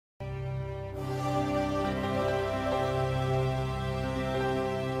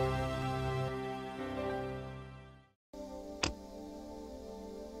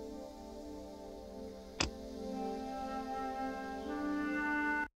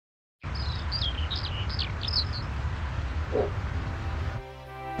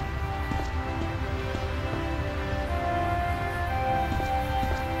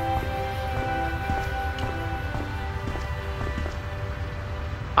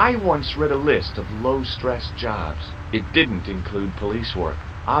I once read a list of low-stress jobs. It didn't include police work.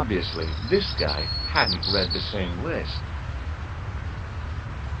 Obviously, this guy hadn't read the same list.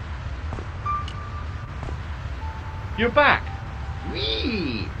 You're back.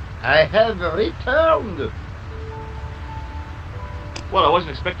 Oui, I have returned. Well, I wasn't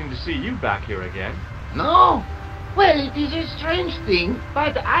expecting to see you back here again. No? Well, it is a strange thing,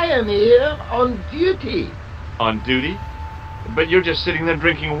 but I am here on duty. On duty? But you're just sitting there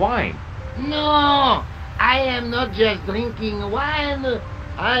drinking wine. No, I am not just drinking wine.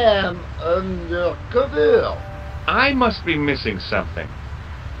 I am undercover. I must be missing something.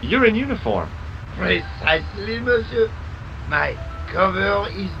 You're in uniform. Precisely, monsieur. My cover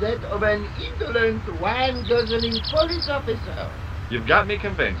is that of an indolent, wine-guzzling police officer. You've got me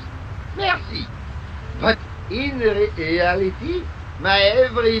convinced. Merci. But in reality, my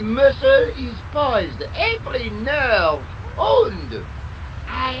every muscle is poised, every nerve honed.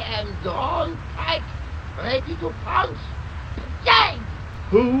 I am drawn tight, ready to pounce. Bang!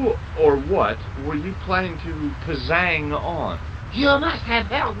 Who or what were you planning to pizzang on? You must have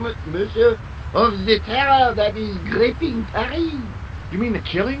heard, monsieur, of the terror that is gripping Paris. You mean the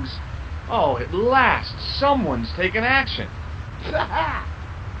killings? Oh, at last, someone's taken action.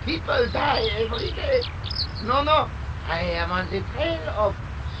 People die every day. No, I am on the trail of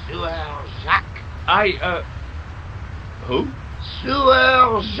Sewer Jacques. Who?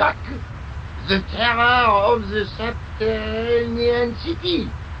 Sewer Jacques, the terror of the subterranean city.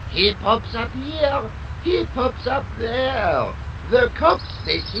 He pops up here, he pops up there. The cops,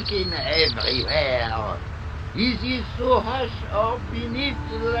 they seek him everywhere. Is he so hush or beneath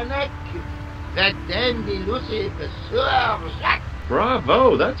the neck that damned elusive Sewer Jacques?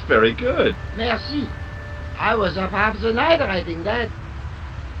 Bravo, that's very good. Merci. I was up half the night writing that.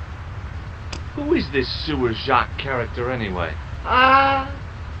 Who is this Sewer Jacques character anyway? Ah,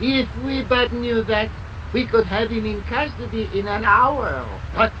 if we but knew that, we could have him in custody in an hour.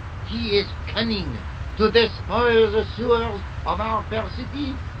 But he is cunning. To despoil the sewers of our fair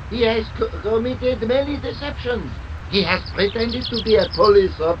city, he has committed many deceptions. He has pretended to be a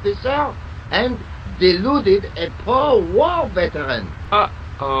police officer and deluded a poor war veteran.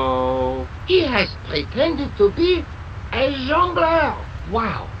 Uh-oh. He has pretended to be a jongleur.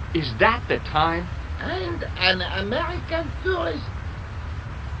 Wow, is that the time? And an American tourist.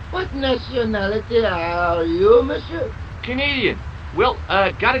 What nationality are you, monsieur? Canadian. Well,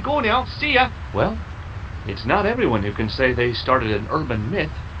 gotta go now. See ya. Well, it's not everyone who can say they started an urban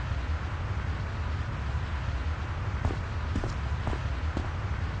myth.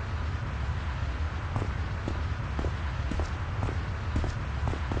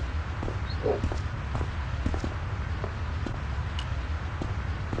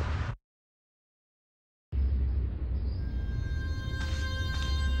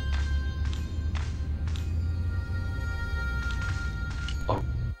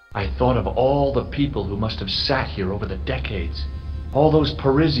 I thought of all the people who must have sat here over the decades. All those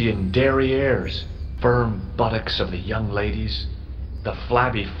Parisian derrieres, firm buttocks of the young ladies, the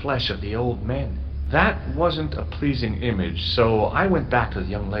flabby flesh of the old men. That wasn't a pleasing image, so I went back to the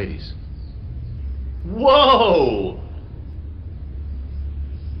young ladies. Whoa!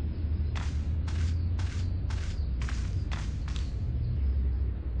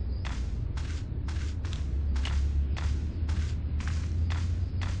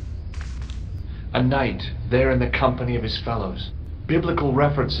 A knight, there in the company of his fellows. Biblical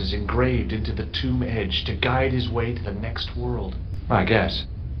references engraved into the tomb edge to guide his way to the next world, I guess.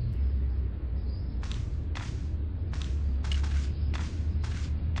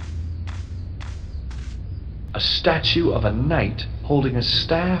 A statue of a knight holding a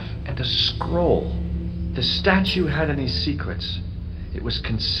staff and a scroll. The statue had any secrets. It was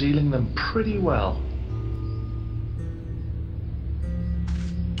concealing them pretty well.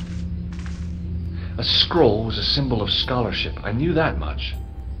 A scroll was a symbol of scholarship. I knew that much.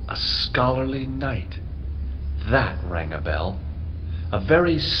 A scholarly knight. That rang a bell. A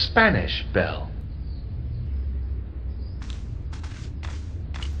very Spanish bell.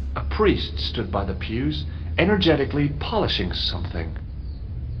 A priest stood by the pews, energetically polishing something.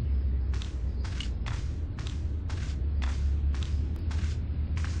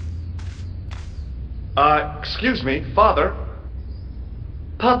 Excuse me, Father.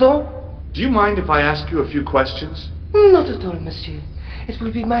 Pardon? Do you mind if I ask you a few questions? Not at all, monsieur. It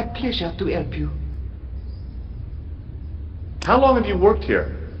will be my pleasure to help you. How long have you worked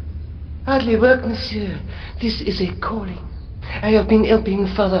here? Hardly work, monsieur. This is a calling. I have been helping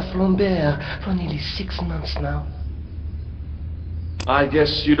Father Flambert for nearly 6 months now. I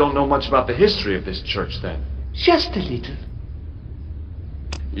guess you don't know much about the history of this church, then. Just a little.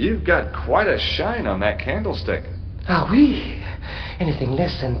 You've got quite a shine on that candlestick. Ah, oui. Anything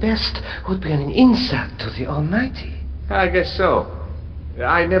less than best would be an insult to the Almighty. I guess so.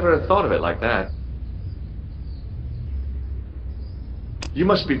 I never thought of it like that. You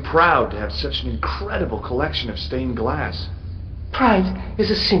must be proud to have such an incredible collection of stained glass. Pride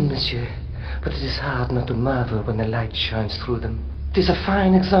is a sin, monsieur, but it is hard not to marvel when the light shines through them. It is a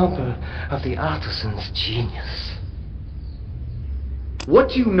fine example of the artisan's genius. What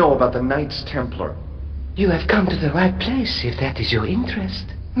do you know about the Knights Templar? You have come to the right place, if that is your interest.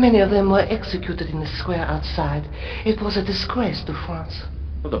 Many of them were executed in the square outside. It was a disgrace to France.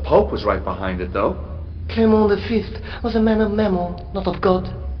 Well, the Pope was right behind it, though. Clement V was a man of mammon, not of God.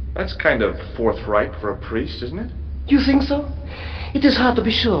 That's kind of forthright for a priest, isn't it? You think so? It is hard to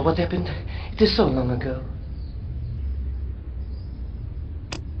be sure what happened. It is so long ago.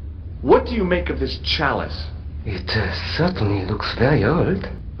 What do you make of this chalice? It certainly looks very old.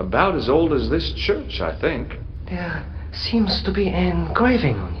 About as old as this church, I think. There seems to be an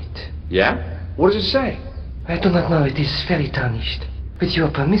engraving on it. Yeah? What does it say? I do not know. It is very tarnished. With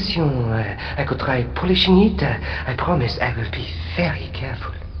your permission, I could try polishing it. I promise I will be very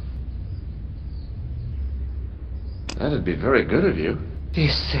careful. That'd be very good of you.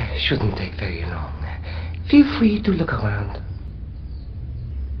 This shouldn't take very long. Feel free to look around.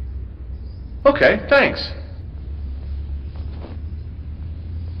 Okay, thanks.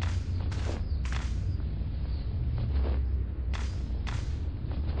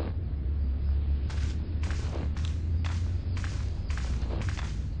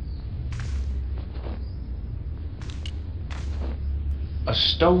 A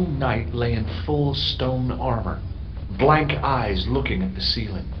stone knight lay in full stone armor, blank eyes looking at the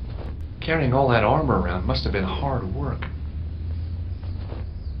ceiling. Carrying all that armor around must have been hard work.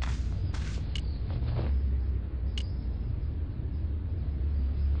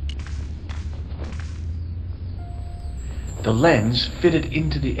 The lens fitted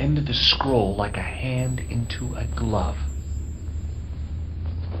into the end of the scroll like a hand into a glove.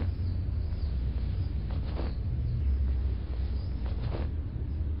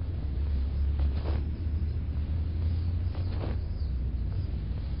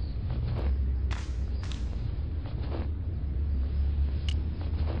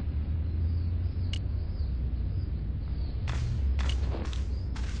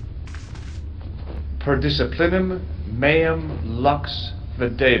 Per disciplinum meum lux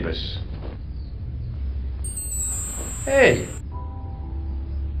videbus. Hey!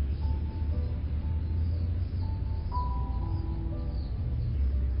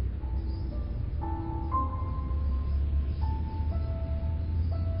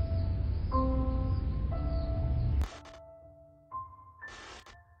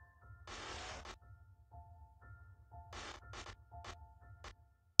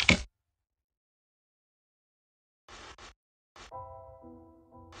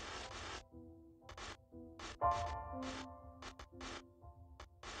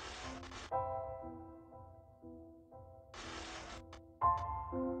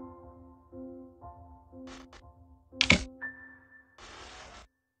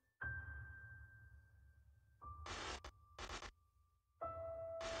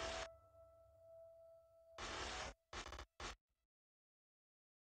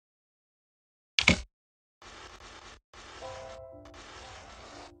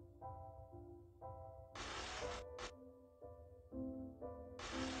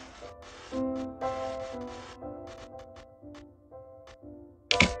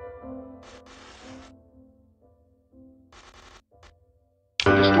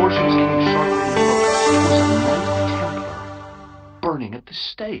 The distortions came sharply and broken. It was a Knight Templar burning at the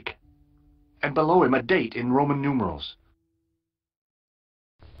stake. And below him a date in Roman numerals.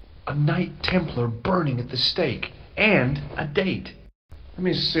 A Knight Templar burning at the stake. And a date. Let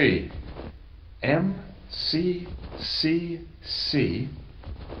me see. MCCC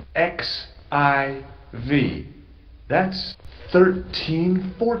That's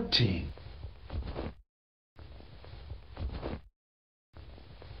 1314.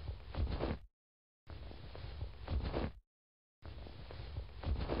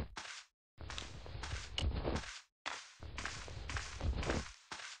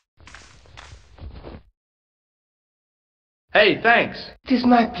 Hey, thanks. It is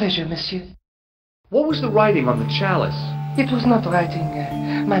my pleasure, monsieur. What was the writing on the chalice? It was not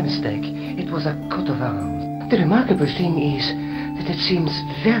writing. My mistake. It was a coat of arms. The remarkable thing is that it seems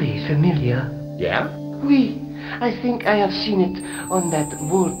very familiar. Yeah? Oui, I think I have seen it on that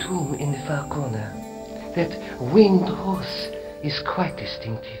wall tomb in the far corner. That winged horse is quite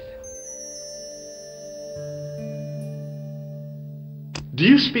distinctive. Do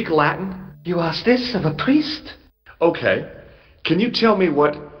you speak Latin? You ask this of a priest? Okay. Can you tell me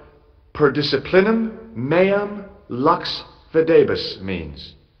what per disciplinum meam lux videbus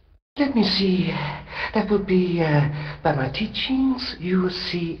means? Let me see. That would be, by my teachings, you will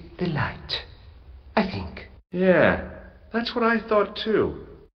see the light. I think. Yeah, that's what I thought too.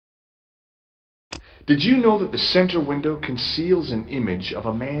 Did you know that the center window conceals an image of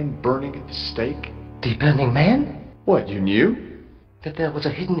a man burning at the stake? The burning man? What, you knew? That there was a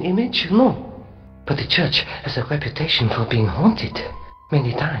hidden image? No. But the church has a reputation for being haunted.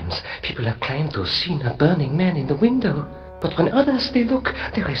 Many times, people have claimed to have seen a burning man in the window. But when others they look,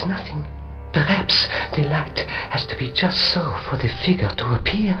 there is nothing. Perhaps the light has to be just so for the figure to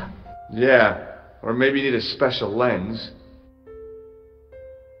appear. Yeah, or maybe you need a special lens.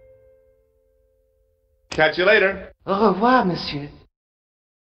 Catch you later. Au revoir, monsieur.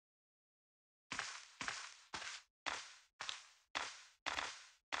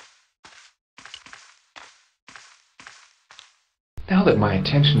 Now that my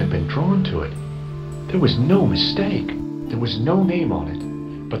attention had been drawn to it, there was no mistake. There was no name on it,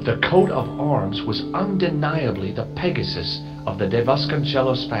 but the coat of arms was undeniably the Pegasus of the De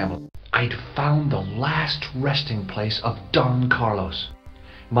Vasconcelos family. I'd found the last resting place of Don Carlos.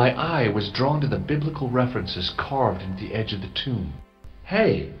 My eye was drawn to the biblical references carved into the edge of the tomb.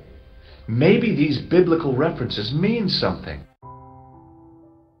 Hey, maybe these biblical references mean something.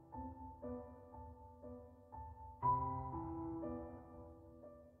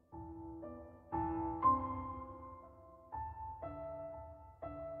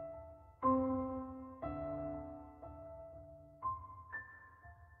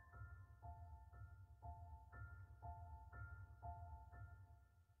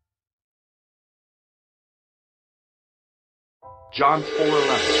 John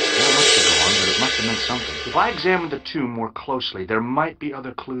 4:11. That must have gone, but it must have meant something. If I examined the tomb more closely, there might be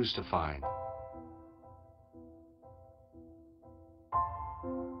other clues to find.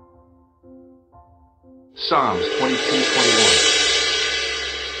 Psalms 22:21.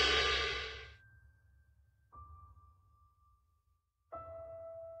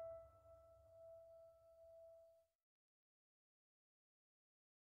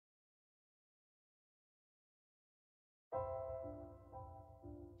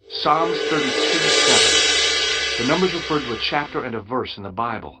 Psalms 32:7. The numbers refer to a chapter and a verse in the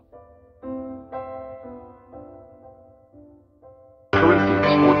Bible. Corinthians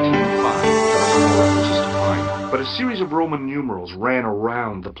 14:5. But a series of Roman numerals ran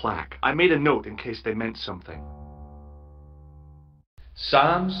around the plaque. I made a note in case they meant something.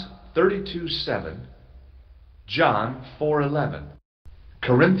 Psalms 32:7. John 4:11.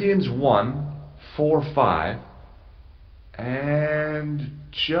 Corinthians 1:4-5. And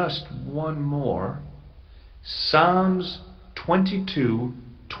just one more. Psalms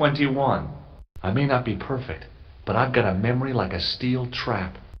 22:21. I may not be perfect, but I've got a memory like a steel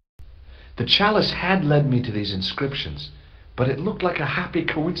trap. The chalice had led me to these inscriptions, but it looked like a happy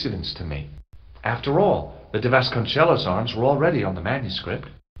coincidence to me. After all, the De Vasconcelos arms were already on the manuscript.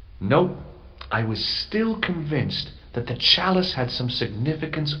 Nope, I was still convinced that the chalice had some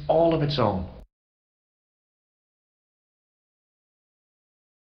significance all of its own.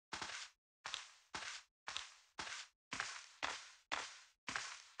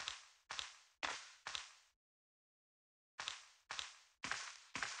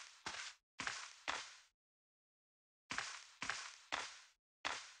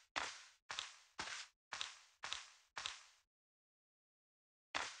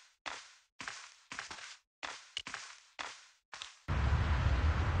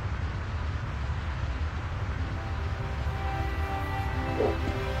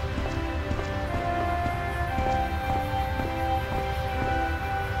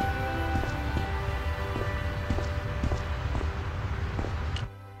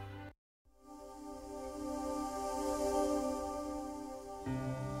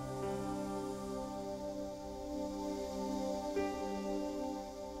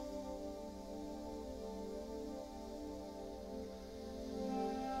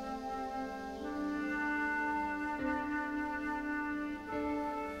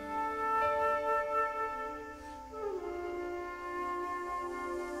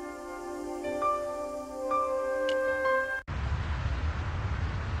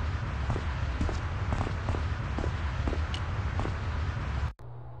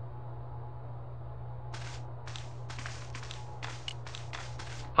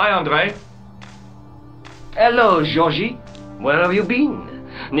 Hi, André. Hello, Georgie. Where have you been?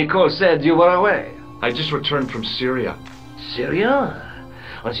 Nicole said you were away. I just returned from Syria. Syria?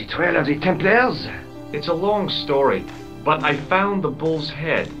 On the trail of the Templars? It's a long story. But I found the bull's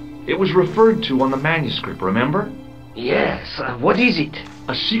head. It was referred to on the manuscript, remember? Yes, what is it?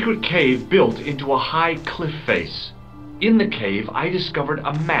 A secret cave built into a high cliff face. In the cave, I discovered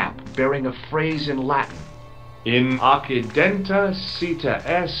a map bearing a phrase in Latin. In accidenta sita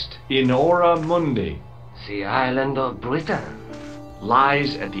est in ora mundi. The island of Britain.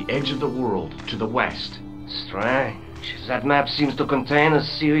 Lies at the edge of the world, to the west. Strange. That map seems to contain a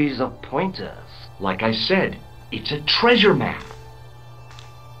series of pointers. Like I said, it's a treasure map.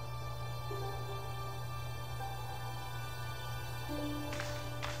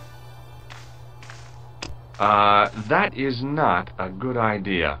 That is not a good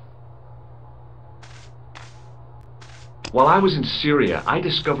idea. While I was in Syria, I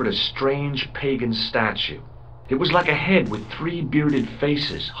discovered a strange pagan statue. It was like a head with 3 bearded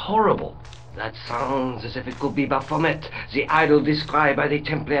faces. Horrible. That sounds as if it could be Baphomet, the idol described by the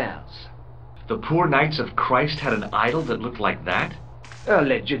Templars. The poor Knights of Christ had an idol that looked like that?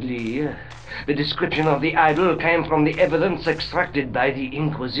 Allegedly. The description of the idol came from the evidence extracted by the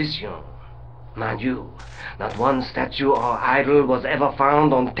Inquisition. Mind you, not one statue or idol was ever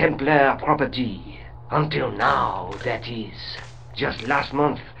found on Templar property. Until now, that is. Just last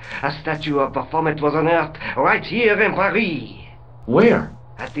month, a statue of Baphomet was unearthed right here in Paris. Where?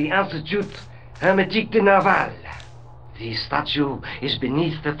 At the Institut Hermétique de Naval. The statue is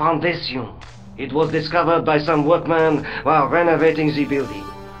beneath the foundation. It was discovered by some workmen while renovating the building.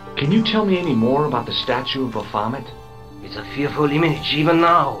 Can you tell me any more about the statue of Baphomet? It's a fearful image, even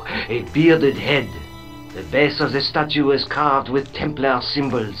now. A bearded head. The base of the statue is carved with Templar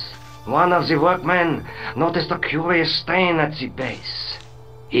symbols. One of the workmen noticed a curious stain at the base.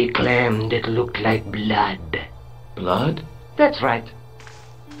 He claimed it looked like blood. Blood? That's right.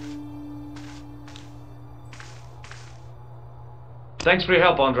 Thanks for your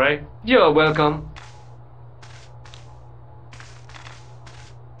help, Andre. You're welcome.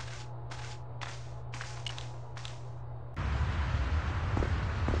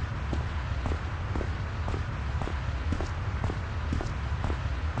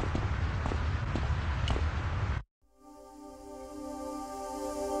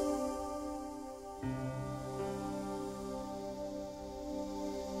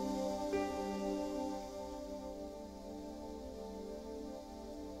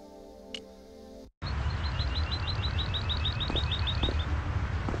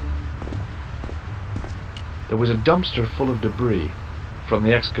 There was a dumpster full of debris. From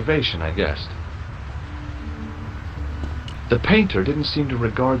the excavation, I guessed. The painter didn't seem to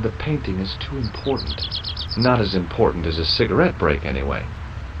regard the painting as too important. Not as important as a cigarette break, anyway.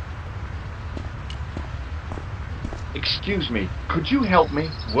 Excuse me, could you help me?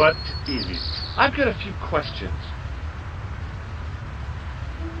 What is it? I've got a few questions.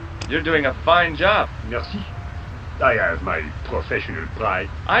 You're doing a fine job. Merci. I have my professional pride.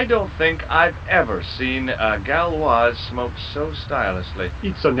 I don't think I've ever seen a Gauloise smoke so stylishly.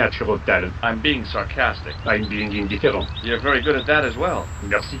 It's a natural talent. I'm being sarcastic. I'm being indifferent. You're very good at that as well.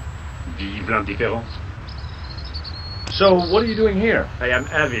 Merci. Vive l'indifférence. So, what are you doing here? I am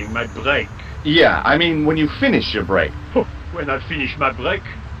having my break. Yeah, I mean when you finish your break. Oh, when I finish my break,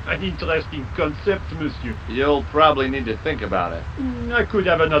 an interesting concept, monsieur. You'll probably need to think about it. I could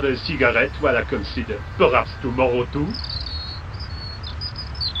have another cigarette while I consider. Perhaps tomorrow too.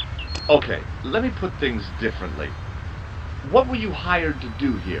 Okay, let me put things differently. What were you hired to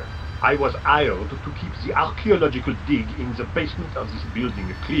do here? I was hired to keep the archaeological dig in the basement of this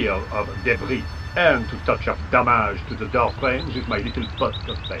building clear of debris, and to touch up damage to the door frames with my little pot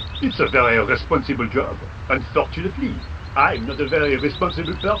of paint. It's a very responsible job. Unfortunately, I'm not a very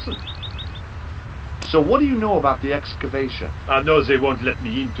responsible person. So what do you know about the excavation? I know they won't let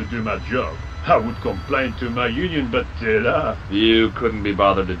me in to do my job. I would complain to my union, but là... You couldn't be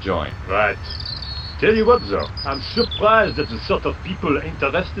bothered to join. Right. Tell you what, though, I'm surprised at the sort of people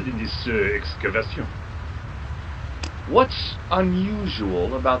interested in this excavation. What's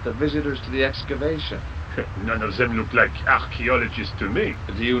unusual about the visitors to the excavation? None of them look like archaeologists to me.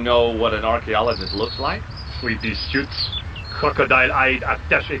 Do you know what an archaeologist looks like? 3-piece suits, crocodile-eyed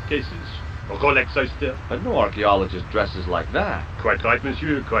attaché cases, Rolex oyster. But no archaeologist dresses like that. Quite right,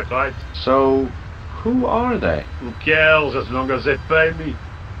 monsieur, quite right. So, who are they? Who cares as long as they pay me?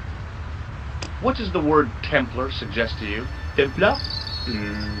 What does the word Templar suggest to you? Templar?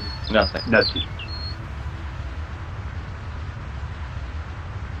 Nothing. Nothing.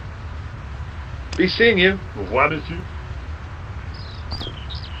 Be seeing you. Au revoir, monsieur.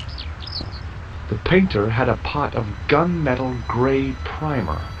 The painter had a pot of gunmetal gray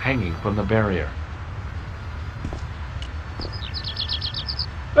primer hanging from the barrier.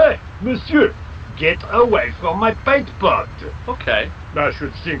 Hey, monsieur! Get away from my paint pot! Okay. I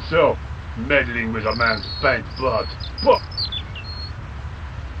should think so. Meddling with a man's paint pot. Whoa.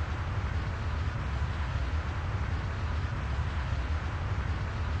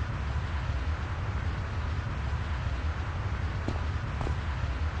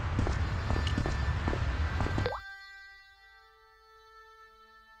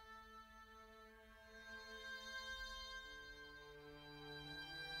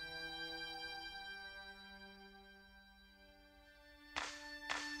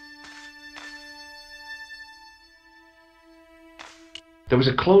 There was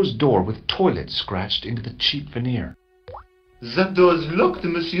a closed door with toilet scratched into the cheap veneer. That door is locked,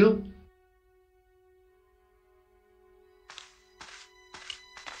 monsieur.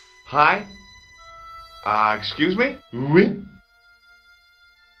 Hi? Excuse me? Oui.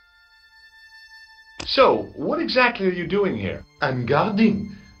 So, what exactly are you doing here? I'm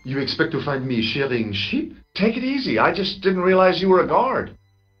guarding. You expect to find me shearing sheep? Take it easy. I just didn't realize you were a guard.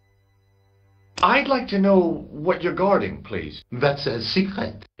 I'd like to know what you're guarding, please. That's a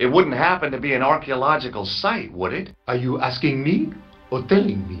secret. It wouldn't happen to be an archaeological site, would it? Are you asking me or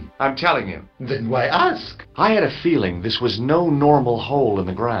telling me? I'm telling you. Then why ask? I had a feeling this was no normal hole in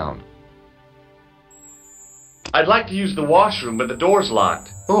the ground. I'd like to use the washroom, but the door's locked.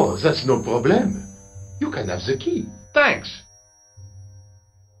 Oh, that's no problem. You can have the key. Thanks.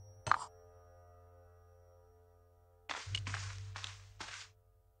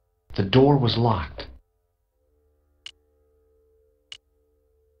 The door was locked.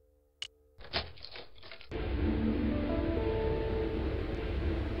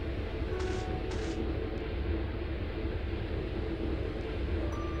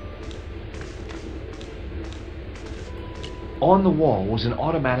 On the wall was an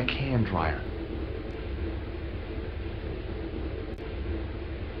automatic hand dryer.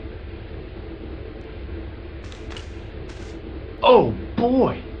 Oh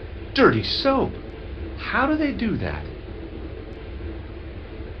boy! Dirty soap! How do they do that?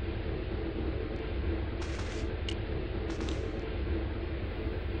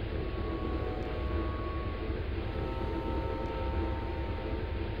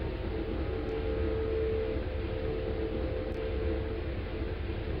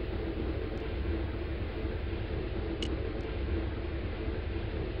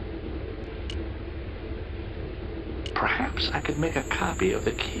 Perhaps I could make a copy of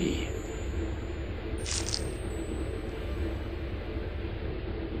the key.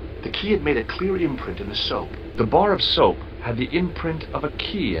 The key had made a clear imprint in the soap. The bar of soap had the imprint of a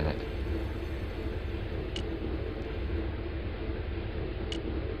key in it.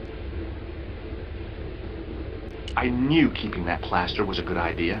 I knew keeping that plaster was a good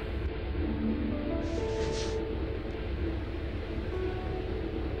idea.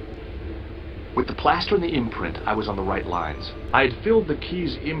 With the plaster and the imprint, I was on the right lines. I had filled the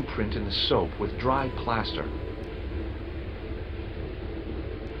key's imprint in the soap with dry plaster.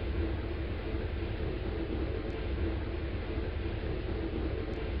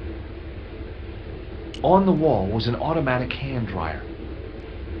 On the wall was an automatic hand dryer.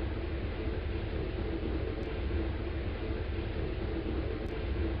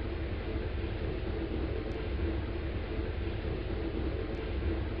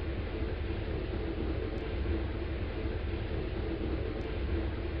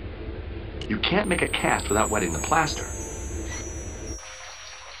 You can't make a cast without wetting the plaster.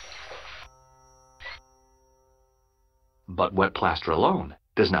 But wet plaster alone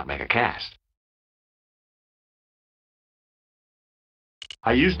does not make a cast.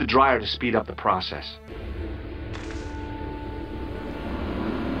 I used the dryer to speed up the process.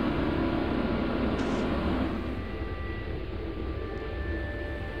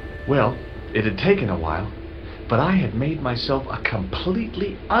 Well, it had taken a while, but I had made myself a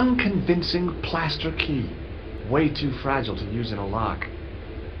completely unconvincing plaster key. Way too fragile to use in a lock.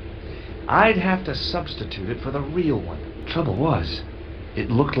 I'd have to substitute it for the real one. Trouble was,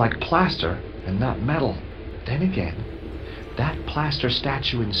 it looked like plaster and not metal. Then again, that plaster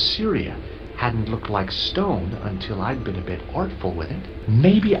statue in Syria hadn't looked like stone until I'd been a bit artful with it.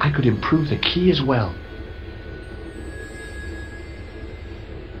 Maybe I could improve the key as well.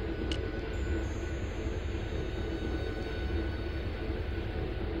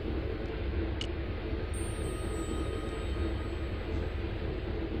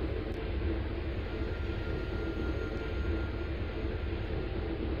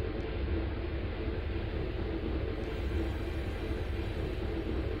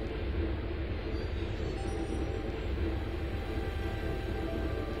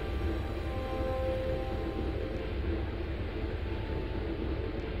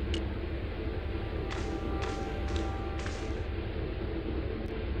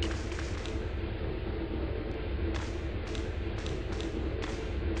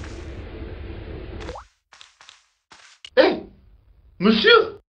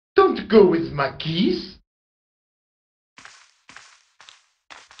 Monsieur, don't go with my keys.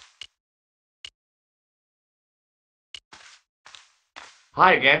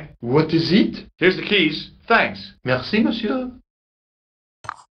 Hi again. What is it? Here's the keys. Thanks. Merci, monsieur.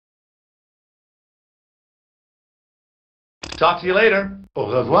 Talk to you later. Au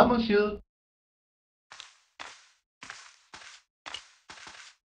revoir, monsieur.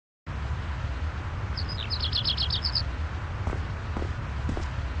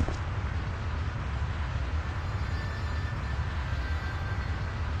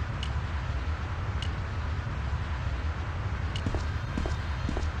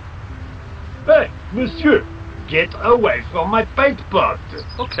 Hey, monsieur, get away from my paint pot.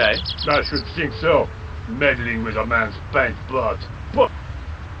 Okay. I should think so. Meddling with a man's paint pot. But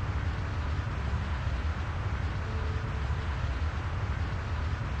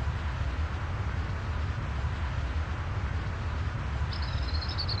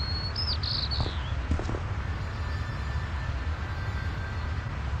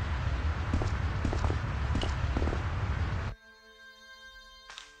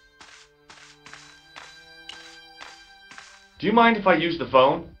Do you mind if I use the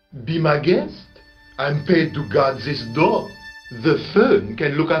phone? Be my guest. I'm paid to guard this door. The phone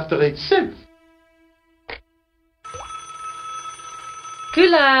can look after itself.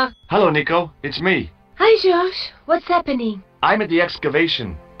 Kula! Hello, Nico. It's me. Hi, Josh. What's happening? I'm at the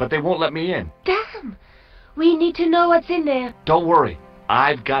excavation, but they won't let me in. Damn! We need to know what's in there. Don't worry.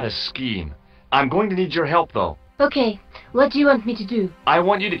 I've got a scheme. I'm going to need your help, though. Okay, what do you want me to do? I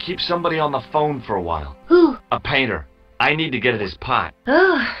want you to keep somebody on the phone for a while. Who? A painter. I need to get at his pot.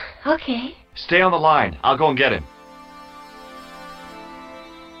 Oh, okay. Stay on the line. I'll go and get him.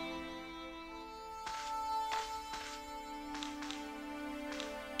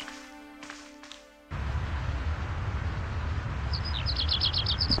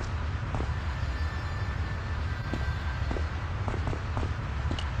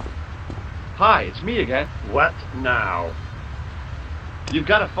 Hi, it's me again. what now? You've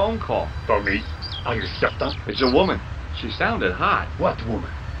got a phone call. For me? Are you certain? It's a woman. She sounded hot. What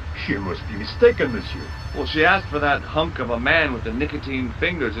woman? She must be mistaken, monsieur. Well, she asked for that hunk of a man with the nicotine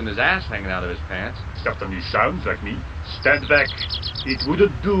fingers and his ass hanging out of his pants. Certainly sounds like me. Stand back. It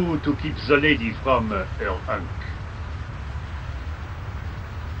wouldn't do to keep the lady from her hunk.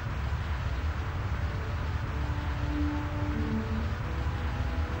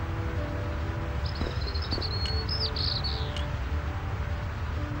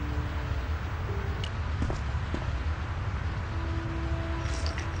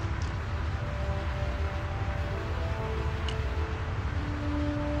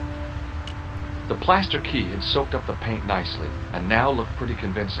 The plaster key had soaked up the paint nicely, and now looked pretty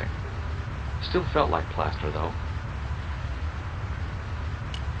convincing. Still felt like plaster, though.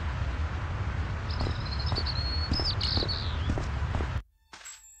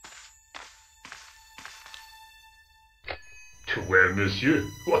 Well, monsieur,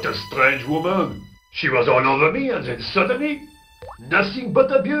 what a strange woman. She was all over me, and then suddenly, nothing but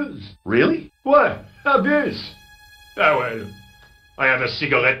abuse. Really? What? Abuse? Ah well, I have a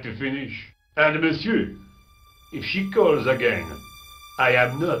cigarette to finish. And monsieur, if she calls again, I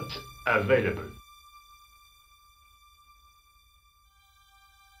am not available.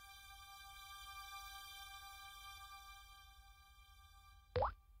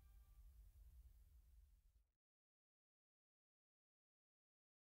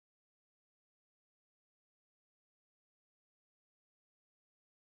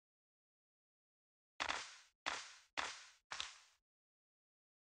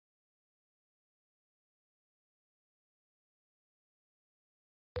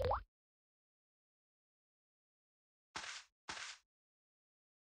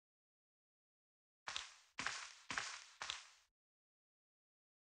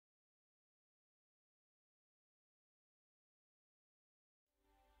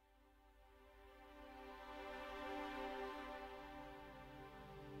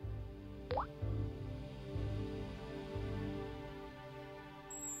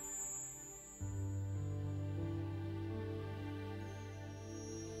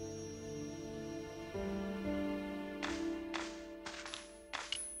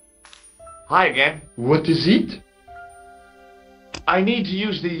 Hi again. What is it? I need to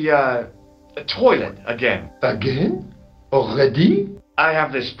use the toilet again. Again? Already? I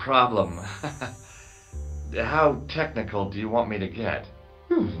have this problem. How technical do you want me to get?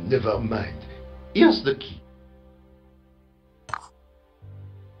 Never mind. Here's the key.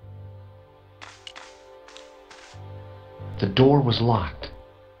 The door was locked.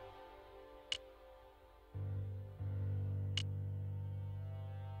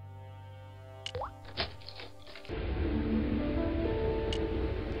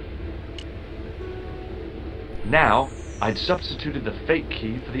 Now, I'd substituted the fake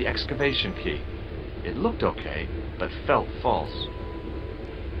key for the excavation key. It looked okay, but felt false.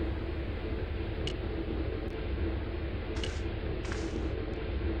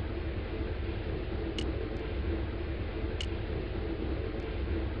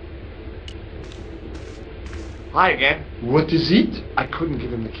 Hi again. What is it? I couldn't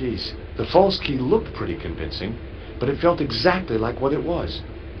give him the keys. The false key looked pretty convincing, but it felt exactly like what it was.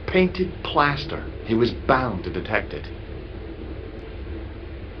 Painted plaster. He was bound to detect it.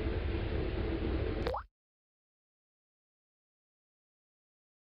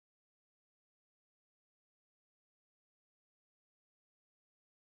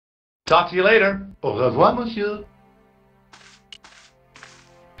 Talk to you later. Au revoir, monsieur.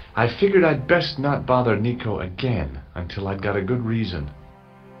 I figured I'd best not bother Nico again until I'd got a good reason.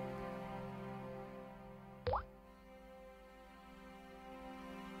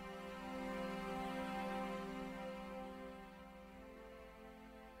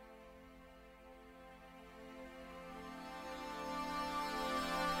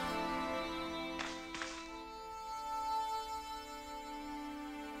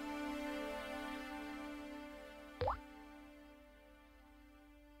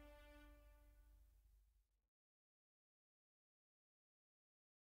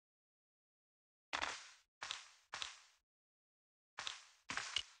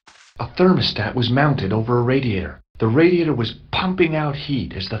 A thermostat was mounted over a radiator. The radiator was pumping out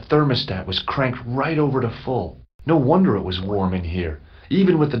heat as the thermostat was cranked right over to full. No wonder it was warm in here,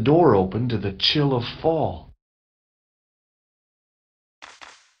 even with the door open to the chill of fall.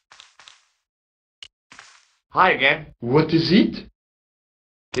 Hi again. What is it?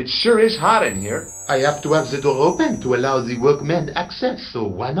 It sure is hot in here. I have to have the door open to allow the workmen access, so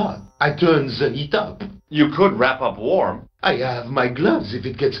why not? I turn the heat up. You could wrap up warm. I have my gloves if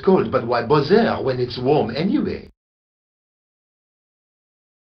it gets cold, but why bother when it's warm anyway?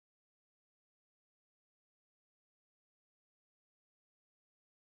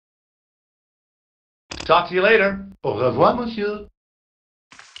 Talk to you later. Au revoir, monsieur.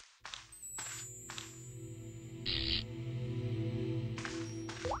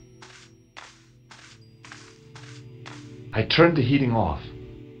 I turned the heating off.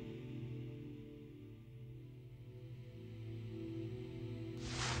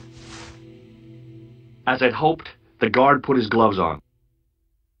 As I'd hoped, the guard put his gloves on.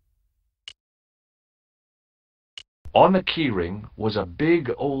 On the keyring was a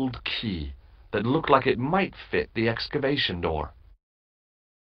big old key that looked like it might fit the excavation door.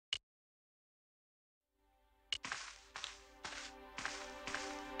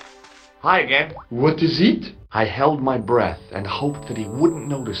 Hi again. What is it? I held my breath and hoped that he wouldn't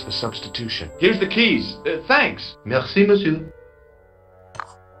notice the substitution. Here's the keys. Thanks. Merci, monsieur.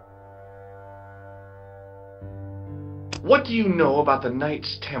 What do you know about the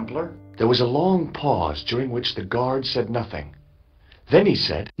Knights Templar? There was a long pause during which the guard said nothing. Then he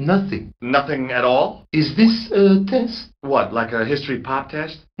said, Nothing. Nothing at all? Is this a test? What, like a history pop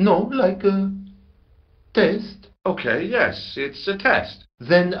test? No, like a test. Okay, yes, it's a test.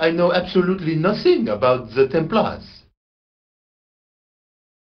 Then I know absolutely nothing about the Templars.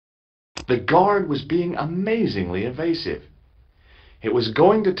 The guard was being amazingly evasive. It was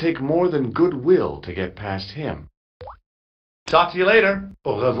going to take more than goodwill to get past him. Talk to you later.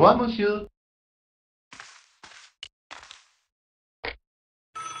 Au revoir, monsieur.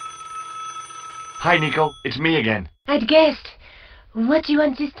 Hi, Nico. It's me again. I'd guessed. What do you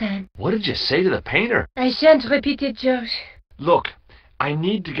want this time? What did you say to the painter? I shan't repeat it, Josh. Look, I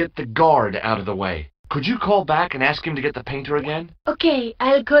need to get the guard out of the way. Could you call back and ask him to get the painter again? Okay,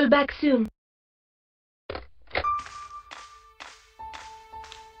 I'll call back soon.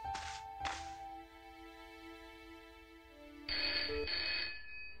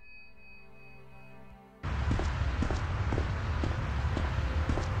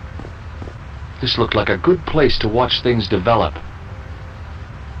 This looked like a good place to watch things develop.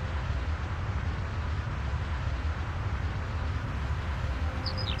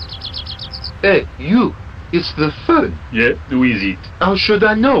 Hey, you! It's the fun! Yeah, who is it? How should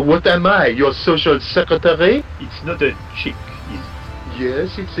I know? What am I, your social secretary? It's not a chick, is it?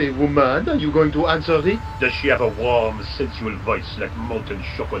 Yes, it's a woman. Are you going to answer it? Does she have a warm, sensual voice like molten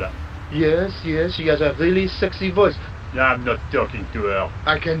chocolate? Yes, she has a really sexy voice. I'm not talking to her.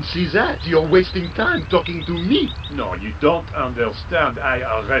 I can see that. You're wasting time talking to me. No, you don't understand. I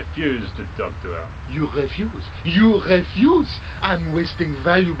refuse to talk to her. You refuse. You refuse. I'm wasting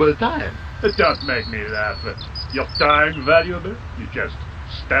valuable time. Don't make me laugh. Your time valuable? You just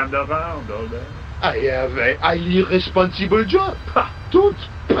stand around all day. I have a highly responsible job. Don't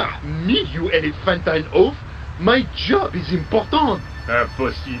me, you elephantine oaf. My job is important.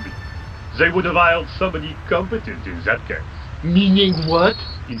 Impossible. They would have hired somebody competent in that case. Meaning what?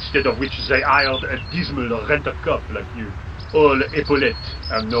 Instead of which they hired a dismal rent-a-cop like you. All epaulettes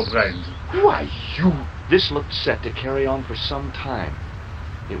and no brains. Who are you? This looked set to carry on for some time.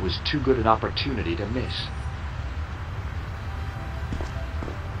 It was too good an opportunity to miss.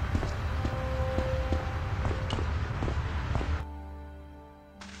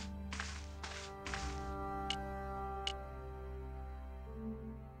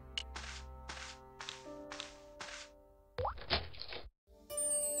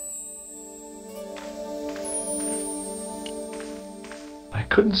 I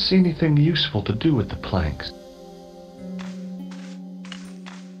couldn't see anything useful to do with the planks.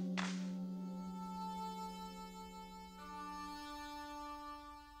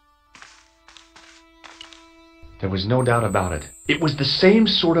 There was no doubt about it. It was the same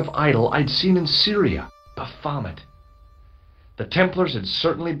sort of idol I'd seen in Syria, Baphomet. The Templars had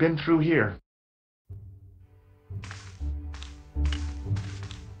certainly been through here.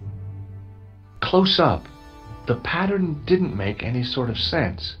 Close up, the pattern didn't make any sort of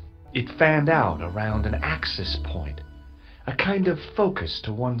sense. It fanned out around an axis point, a kind of focus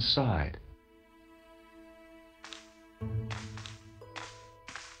to one side.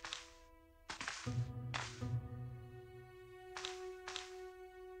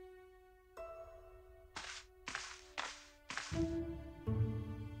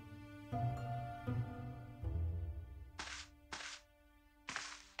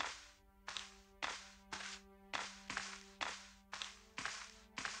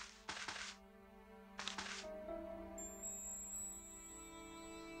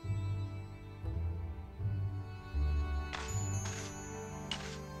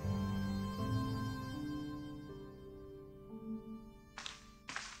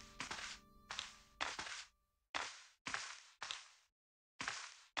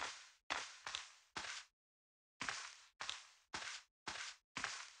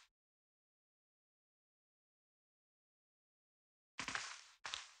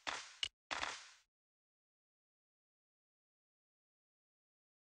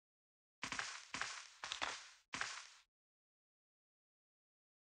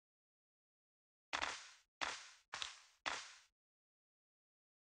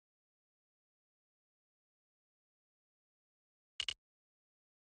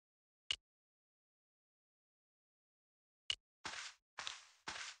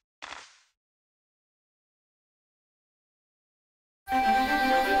 And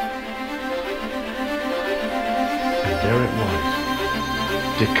there it was,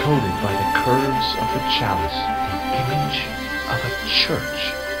 decoded by the curves of the chalice, the image of a church.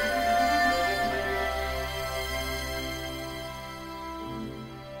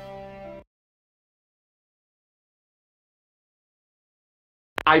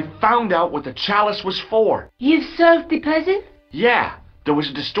 I found out what the chalice was for. You've solved the puzzle? Yeah, there was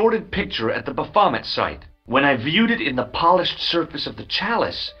a distorted picture at the Baphomet site. When I viewed it in the polished surface of the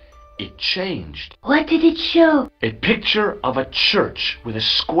chalice, it changed. What did it show? A picture of a church with a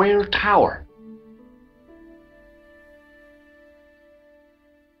square tower.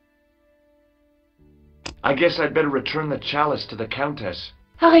 I guess I'd better return the chalice to the Countess.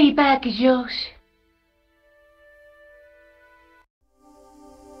 Hurry back, Georges.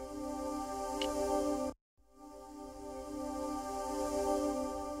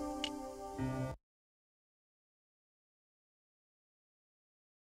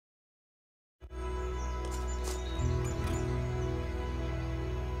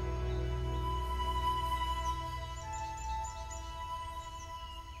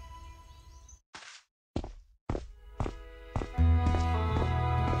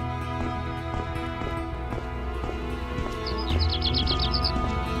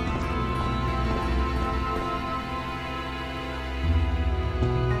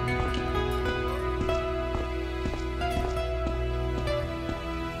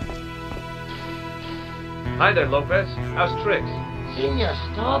 Hi there, Lopez. How's tricks? Senor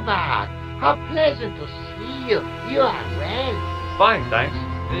Stobart, how pleasant to see you. You are well. Fine, thanks.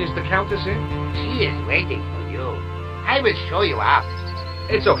 Is the Countess in? She is waiting for you. I will show you up.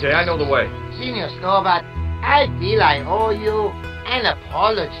 It's okay, I know the way. Senor Stobart, I feel I owe you an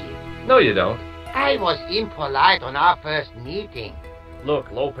apology. No, you don't. I was impolite on our first meeting. Look,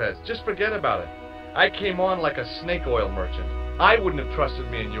 Lopez, just forget about it. I came on like a snake oil merchant. I wouldn't have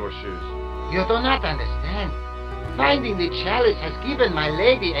trusted me in your shoes. You do not understand. Finding the chalice has given my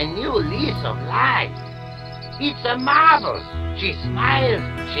lady a new lease of life. It's a marvel. She smiles,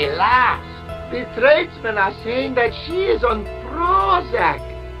 she laughs. The tradesmen are saying that she is on Prozac.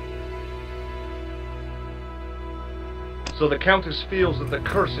 So the Countess feels that the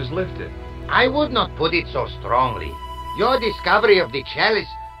curse is lifted. I would not put it so strongly. Your discovery of the chalice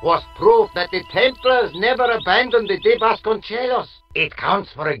was proof that the Templars never abandoned the de Vasconcelos. It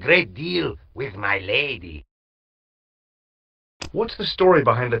counts for a great deal with my lady. What's the story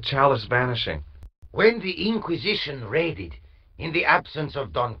behind the chalice vanishing? When the Inquisition raided, in the absence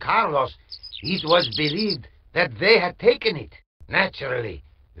of Don Carlos, it was believed that they had taken it. Naturally,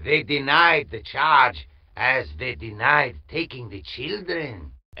 they denied the charge, as they denied taking the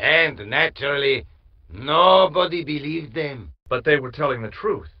children. And naturally, nobody believed them. But they were telling the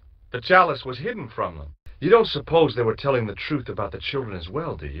truth. The chalice was hidden from them. You don't suppose they were telling the truth about the children as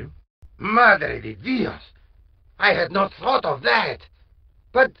well, do you? Madre de Dios! I had not thought of that.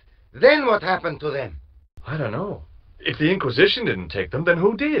 But then what happened to them? I don't know. If the Inquisition didn't take them, then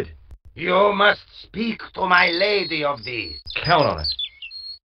who did? You must speak to my lady of these. Count on it.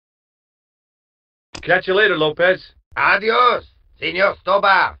 Catch you later, Lopez. Adios, Senor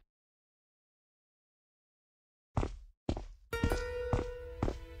Stobar.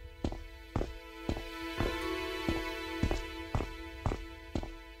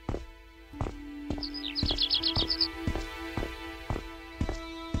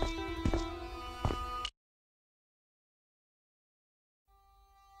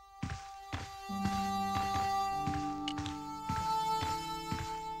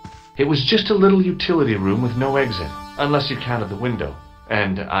 It was just a little utility room with no exit, unless you counted the window,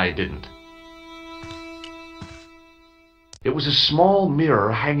 and I didn't. It was a small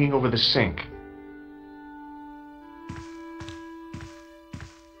mirror hanging over the sink.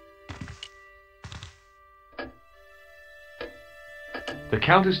 The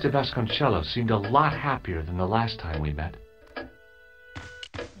Countess de Vasconcelos seemed a lot happier than the last time we met.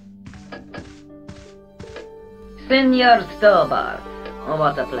 Senor Stobart,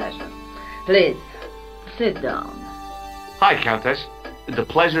 what a pleasure. Please, sit down. Hi, Countess. The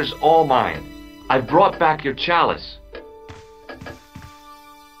pleasure's all mine. I brought back your chalice.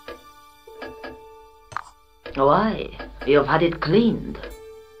 Why? You've had it cleaned.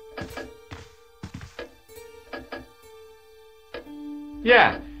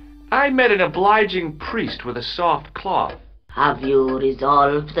 Yeah, I met an obliging priest with a soft cloth. Have you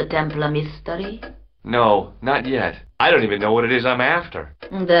resolved the Templar mystery? No, not yet. I don't even know what it is I'm after.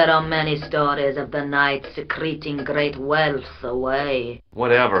 There are many stories of the knight secreting great wealth away.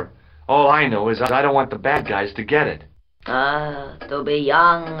 Whatever. All I know is I don't want the bad guys to get it. Ah, to be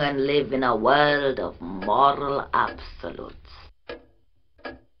young and live in a world of moral absolutes.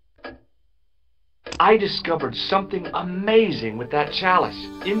 I discovered something amazing with that chalice.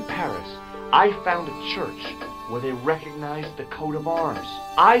 In Paris, I found a church where they recognized the coat of arms.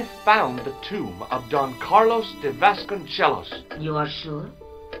 I found the tomb of Don Carlos de Vasconcelos. You are sure?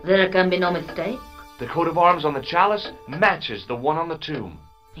 There can be no mistake? The coat of arms on the chalice matches the one on the tomb.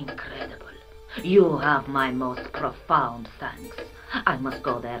 Incredible. You have my most profound thanks. I must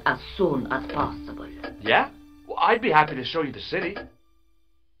go there as soon as possible. Yeah? Well, I'd be happy to show you the city.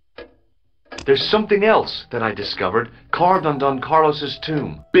 There's something else that I discovered carved on Don Carlos's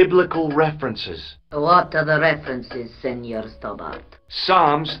tomb. Biblical references. What are the references, Senor Stobart?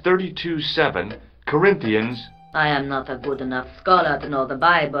 Psalms 32:7, Corinthians. I am not a good enough scholar to know the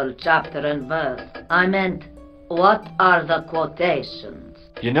Bible, chapter and verse. I meant, what are the quotations?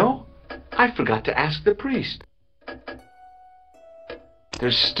 You know, I forgot to ask the priest.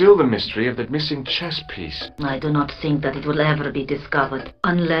 There's still the mystery of the missing chess piece. I do not think that it will ever be discovered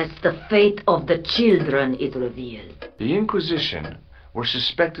unless the fate of the children is revealed. The Inquisition were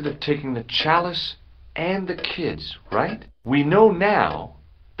suspected of taking the chalice and the kids, right? We know now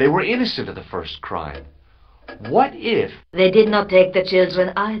they were innocent of the first crime. What if they did not take the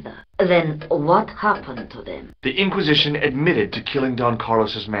children either? Then what happened to them? The Inquisition admitted to killing Don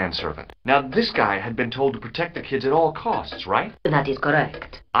Carlos's manservant. Now, this guy had been told to protect the kids at all costs, right? That is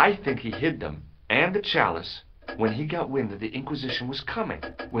correct. I think he hid them and the chalice when he got wind that the Inquisition was coming.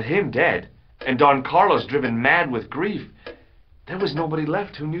 With him dead and Don Carlos driven mad with grief, there was nobody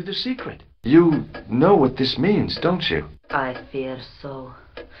left who knew the secret. You know what this means, don't you? I fear so.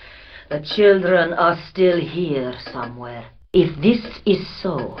 The children are still here somewhere. If this is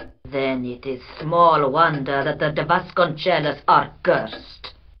so, then it is small wonder that the de Vasconcelos are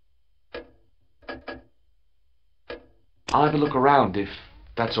cursed. I'll have a look around if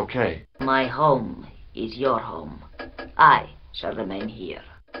that's okay. My home is your home. I shall remain here.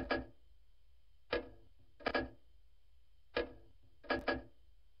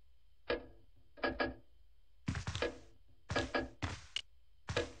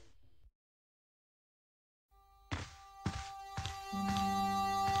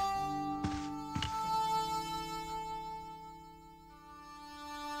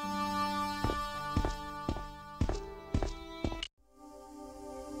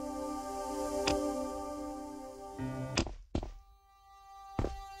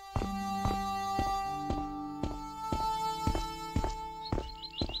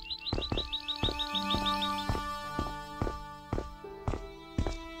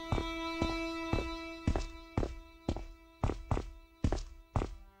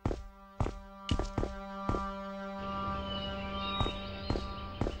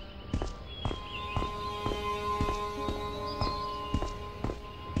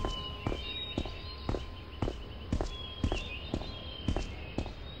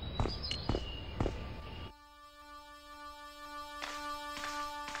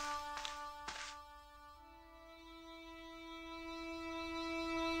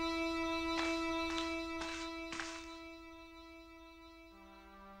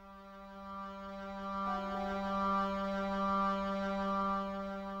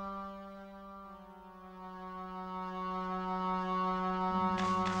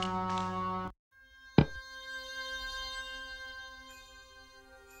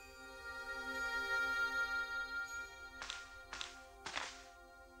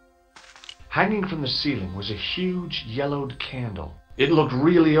 Hanging from the ceiling was a huge yellowed candle. It looked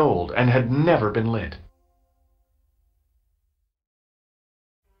really old and had never been lit.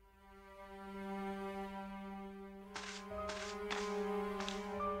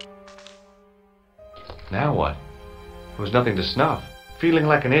 Now what? There was nothing to snuff. Feeling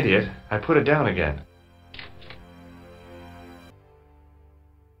like an idiot, I put it down again.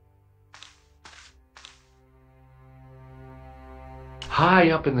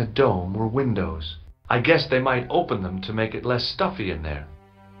 High up in the dome were windows. I guess they might open them to make it less stuffy in there.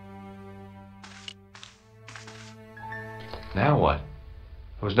 Now what?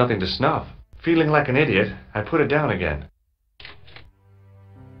 There was nothing to snuff. Feeling like an idiot, I put it down again.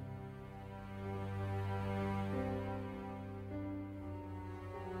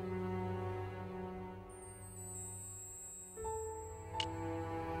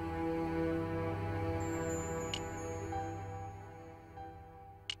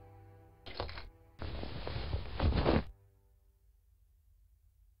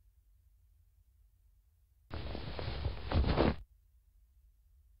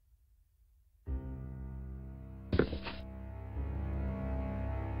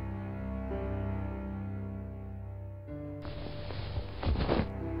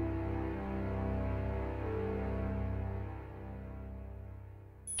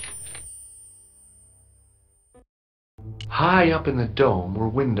 High up in the dome were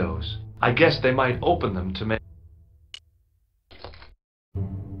windows. I guess they might open them to make...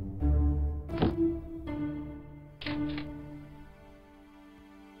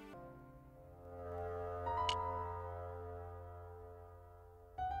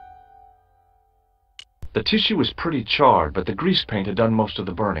 The tissue was pretty charred, but the grease paint had done most of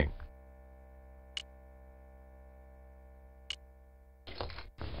the burning.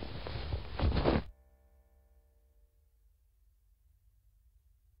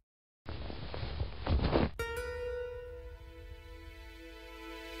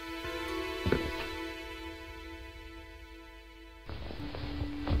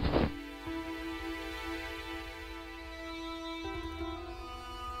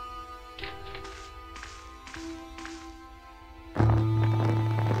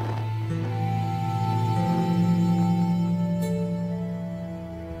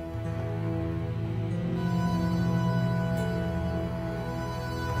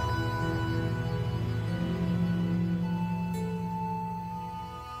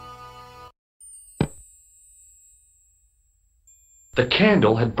 The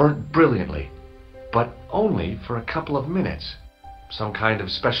candle had burnt brilliantly, but only for a couple of minutes. Some kind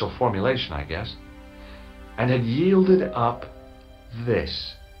of special formulation, I guess. And had yielded up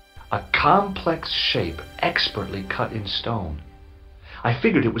this. A complex shape expertly cut in stone. I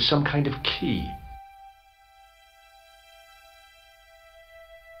figured it was some kind of key.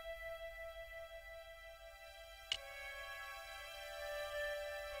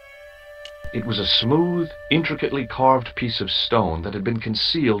 It was a smooth, intricately carved piece of stone that had been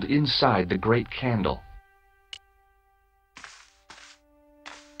concealed inside the great candle.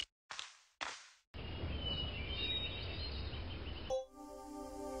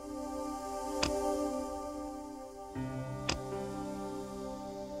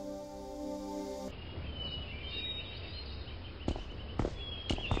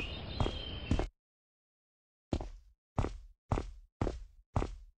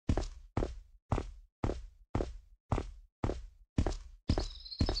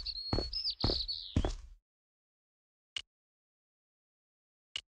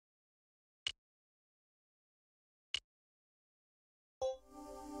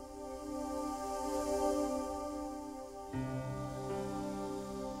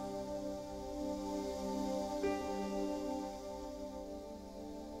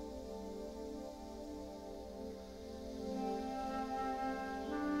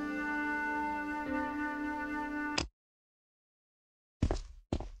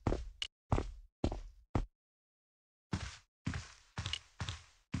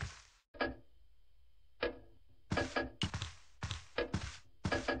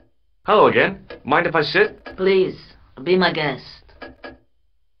 Hello again. Mind if I sit? Please, be my guest.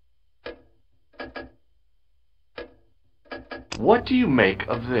 What do you make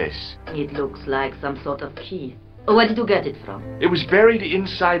of this? It looks like some sort of key. Where did you get it from? It was buried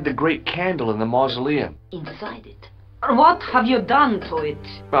inside the great candle in the mausoleum. Inside it? What have you done to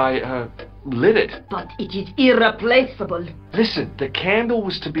it? I, lit it. But it is irreplaceable. Listen, the candle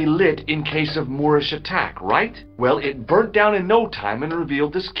was to be lit in case of Moorish attack, right? Well, it burnt down in no time and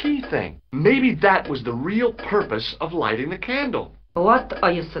revealed this key thing. Maybe that was the real purpose of lighting the candle. What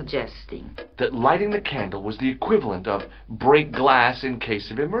are you suggesting? That lighting the candle was the equivalent of break glass in case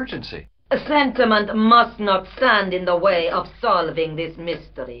of emergency. Sentiment must not stand in the way of solving this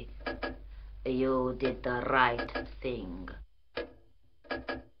mystery. You did the right thing.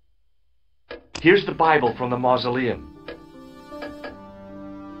 Here's the Bible from the mausoleum.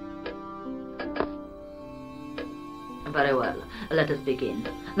 Very well. Let us begin.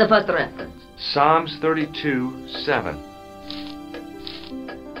 The first reference. Psalms 32:7.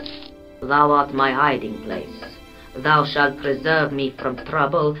 Thou art my hiding place. Thou shalt preserve me from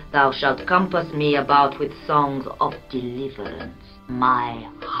trouble. Thou shalt compass me about with songs of deliverance. My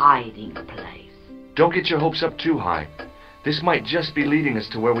hiding place. Don't get your hopes up too high. This might just be leading us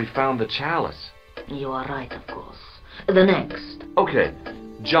to where we found the chalice. You are right, of course. The next. Okay,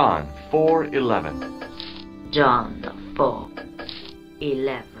 John 4:11. John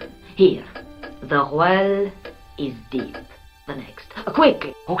 4:11. Here. The well is deep. The next.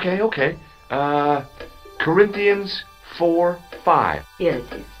 Quickly. Okay. Corinthians 4:5. Here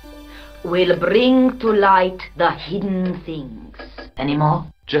it is. Will bring to light the hidden things. Any more?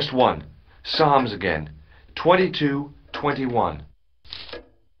 Just one. Psalms again. 22:21.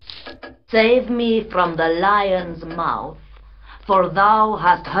 Save me from the lion's mouth, for thou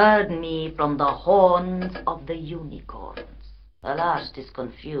hast heard me from the horns of the unicorns. The last is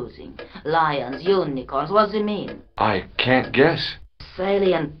confusing. Lions, unicorns, what does it mean? I can't guess.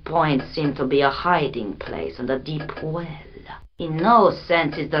 Salient points seem to be a hiding place and a deep well. In no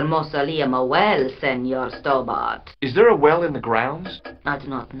sense is the mausoleum a well, Senor Stobart. Is there a well in the grounds? I do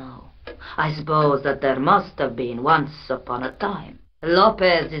not know. I suppose that there must have been once upon a time.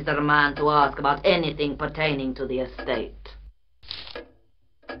 Lopez is the man to ask about anything pertaining to the estate.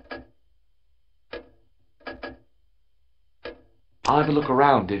 I'll have a look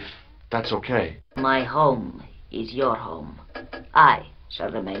around if that's okay. My home is your home. I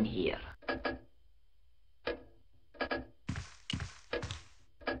shall remain here.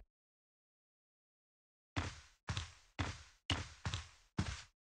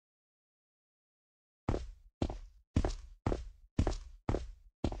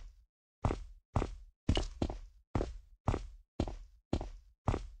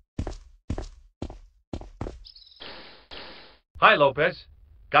 Hi, Lopez.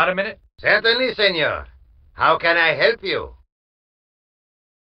 Got a minute? Certainly, senor. How can I help you?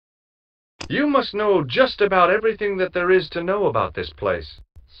 You must know just about everything that there is to know about this place.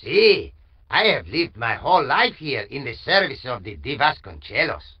 See, I have lived my whole life here in the service of the Di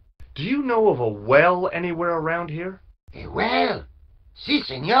Vasconcelos. Do you know of a well anywhere around here? A well? Si,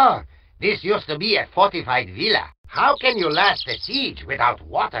 senor. This used to be a fortified villa. How can you last a siege without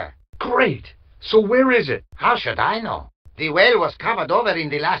water? Great! So where is it? How should I know? The well was covered over in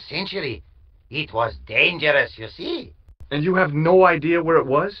the last century. It was dangerous, you see. And you have no idea where it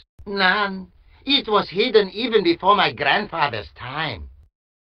was? None. It was hidden even before my grandfather's time.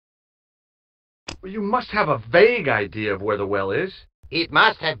 Well, you must have a vague idea of where the well is. It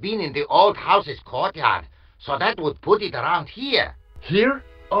must have been in the old house's courtyard, so that would put it around here. Here?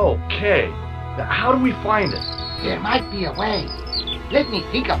 Okay. Now, how do we find it? There might be a way. Let me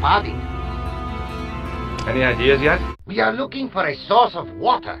think about it. Any ideas yet? We are looking for a source of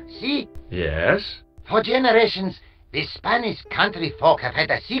water, see? Yes. For generations, the Spanish country folk have had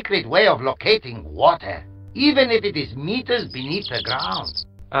a secret way of locating water, even if it is meters beneath the ground.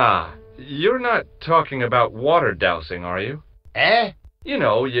 Ah, you're not talking about water dowsing, are you? Eh? You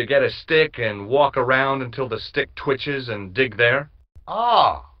know, you get a stick and walk around until the stick twitches and dig there.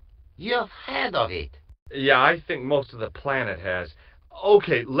 Oh, you've heard of it. Yeah, I think most of the planet has.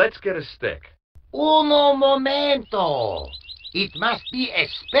 Okay, let's get a stick. Uno momento. It must be a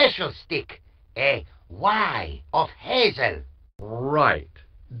special stick, a Y of hazel. Right.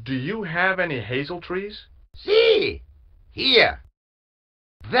 Do you have any hazel trees? See, here.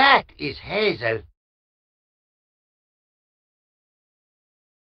 That is hazel.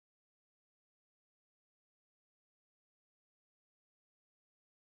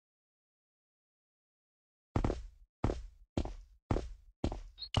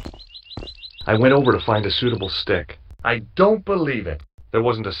 I went over to find a suitable stick. I don't believe it. There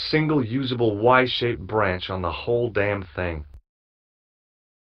wasn't a single usable Y-shaped branch on the whole damn thing.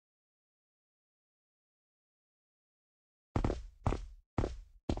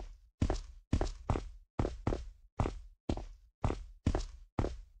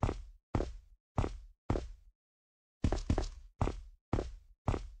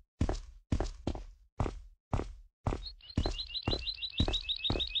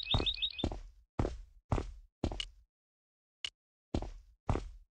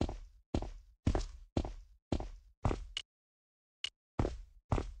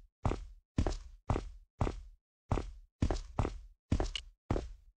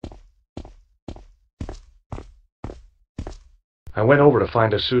 I went over to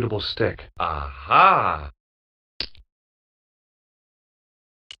find a suitable stick. Aha!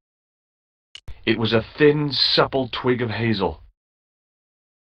 It was a thin, supple twig of hazel.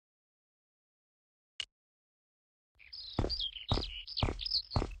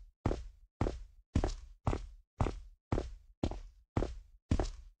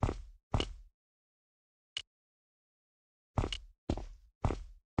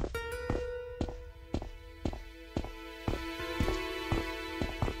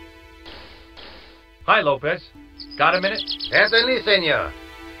 Hi, Lopez. Got a minute? Certainly, senor.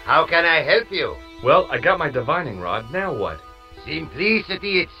 How can I help you? Well, I got my divining rod. Now what?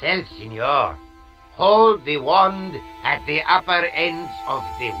 Simplicity itself, senor. Hold the wand at the upper ends of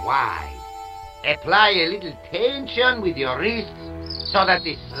the Y. Apply a little tension with your wrists so that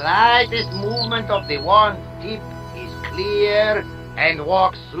the slightest movement of the wand tip is clear, and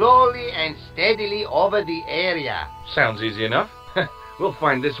walk slowly and steadily over the area. Sounds easy enough. We'll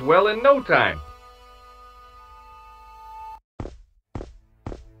find this well in no time.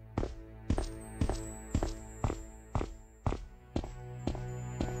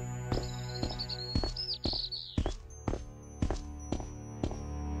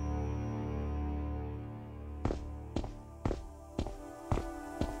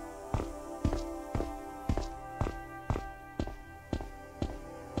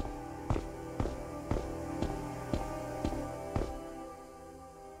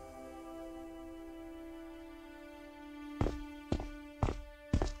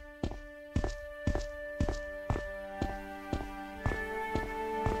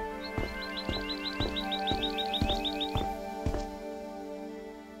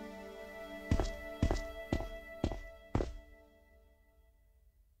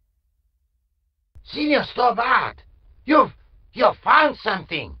 Senor Stobart, you've found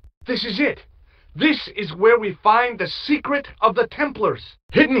something. This is it. This is where we find the secret of the Templars.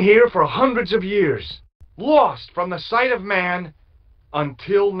 Hidden here for hundreds of years. Lost from the sight of man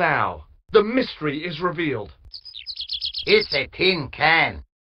until now. The mystery is revealed. It's a tin can.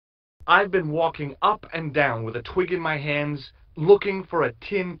 I've been walking up and down with a twig in my hands, looking for a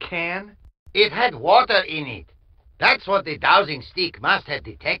tin can. It had water in it. That's what the dowsing stick must have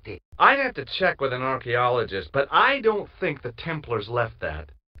detected. I'd have to check with an archaeologist, but I don't think the Templars left that.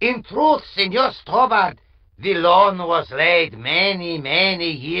 In truth, Senor Stobart, the loan was laid many,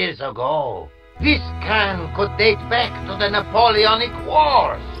 many years ago. This can could date back to the Napoleonic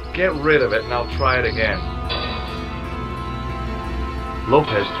Wars. Get rid of it and I'll try it again.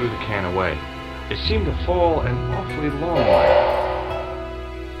 Lopez threw the can away. It seemed to fall an awfully long way.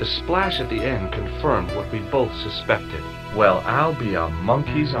 The splash at the end confirmed what we both suspected. Well, I'll be a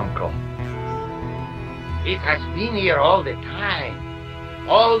monkey's uncle. It has been here all the time.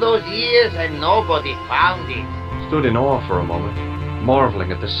 All those years and nobody found it. Stood in awe for a moment,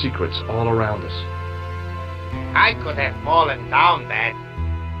 marveling at the secrets all around us. I could have fallen down that.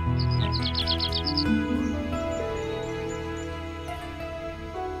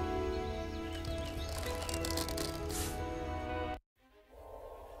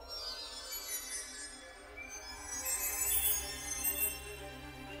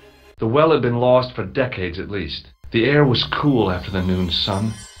 The well had been lost for decades at least. The air was cool after the noon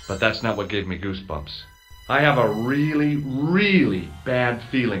sun, but that's not what gave me goosebumps. I have a really, really bad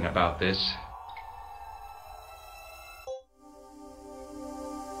feeling about this.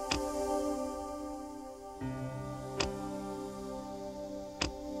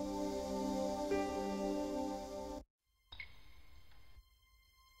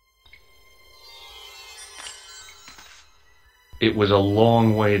 It was a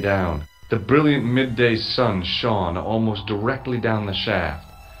long way down. The brilliant midday sun shone almost directly down the shaft,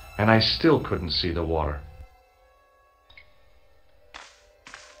 and I still couldn't see the water.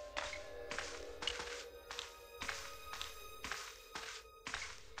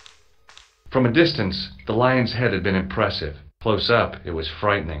 From a distance, the lion's head had been impressive. Close up, it was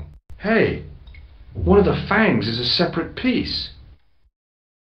frightening. Hey, one of the fangs is a separate piece.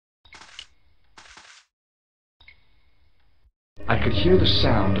 I could hear the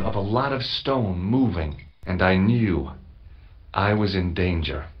sound of a lot of stone moving, and I knew I was in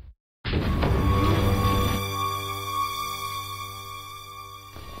danger.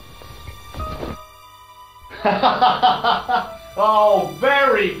 Oh,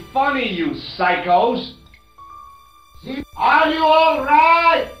 very funny, you psychos! Are you all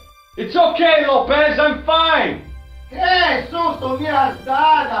right? It's okay, Lopez, I'm fine! Que susto me has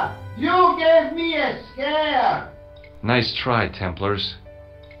dado! You gave me a scare! Nice try, Templars.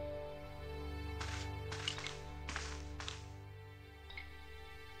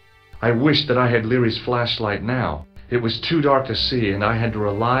 I wish that I had Leary's flashlight now. It was too dark to see, and I had to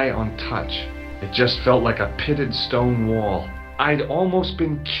rely on touch. It just felt like a pitted stone wall. I'd almost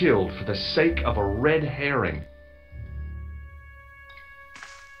been killed for the sake of a red herring.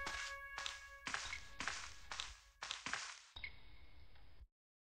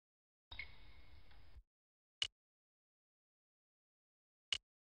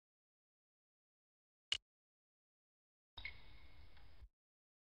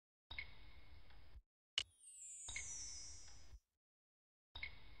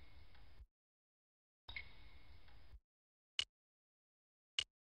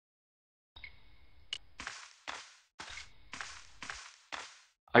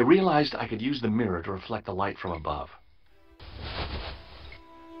 I realized I could use the mirror to reflect the light from above.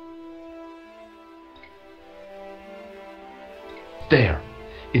 There,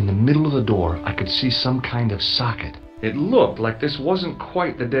 in the middle of the door, I could see some kind of socket. It looked like this wasn't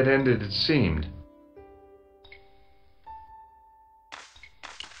quite the dead end it had seemed.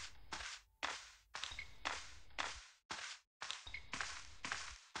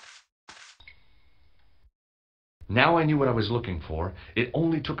 Now I knew what I was looking for. It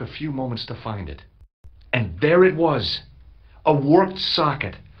only took a few moments to find it. And there it was. A worked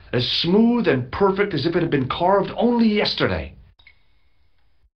socket, as smooth and perfect as if it had been carved only yesterday.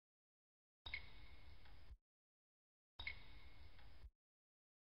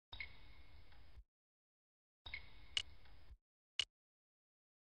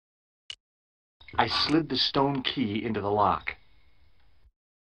 I slid the stone key into the lock.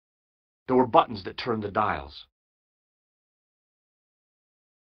 There were buttons that turned the dials.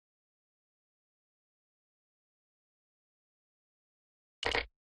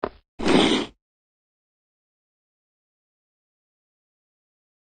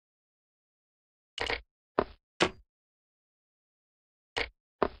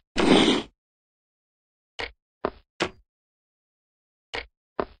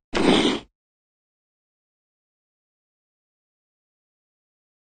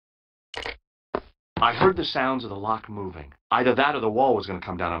 I heard the sounds of the lock moving. Either that or the wall was going to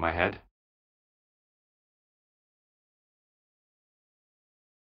come down on my head.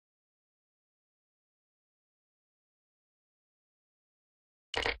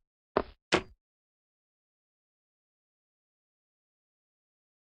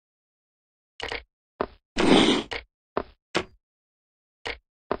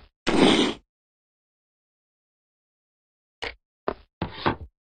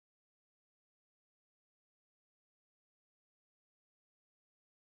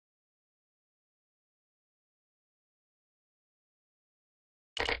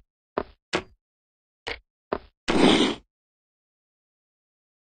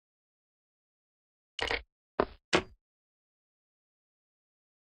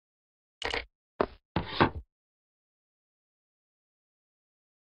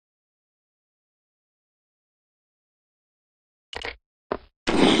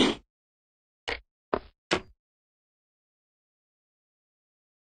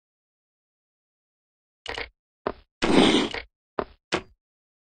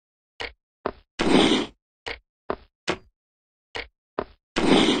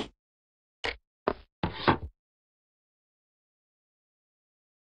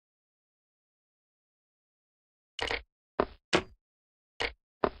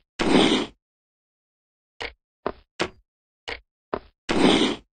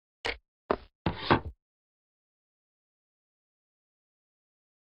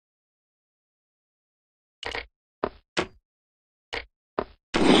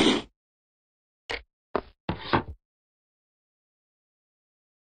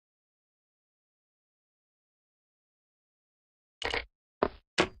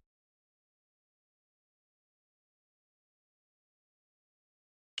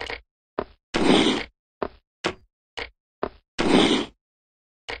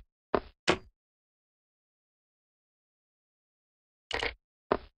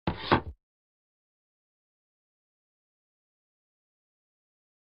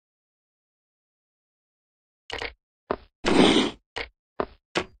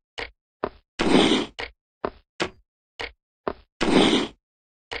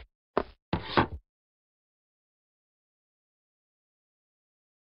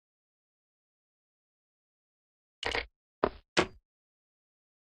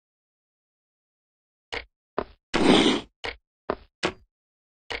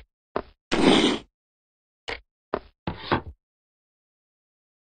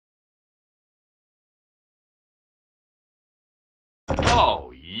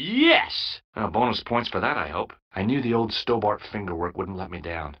 Oh, yes! Bonus points for that, I hope. I knew the old Stobart fingerwork wouldn't let me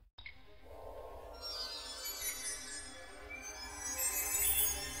down.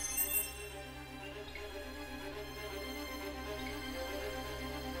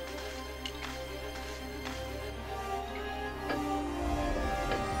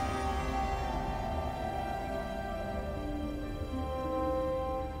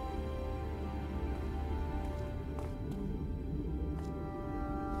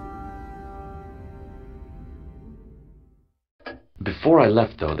 Before I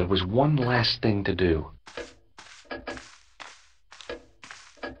left, though, there was one last thing to do.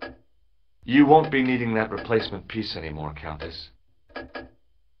 You won't be needing that replacement piece anymore, Countess.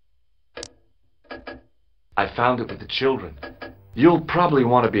 I found it with the children. You'll probably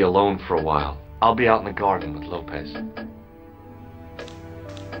want to be alone for a while. I'll be out in the garden with Lopez.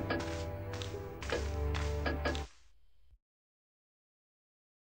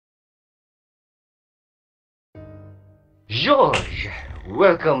 George,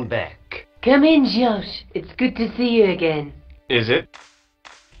 welcome back. Come in, George. It's good to see you again. Is it?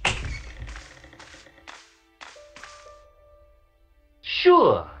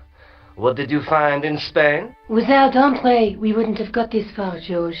 Sure. What did you find in Spain? Without Andre, we wouldn't have got this far,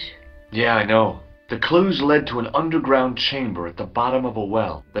 George. Yeah, I know. The clues led to an underground chamber at the bottom of a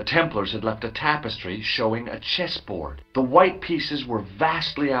well. The Templars had left a tapestry showing a chessboard. The white pieces were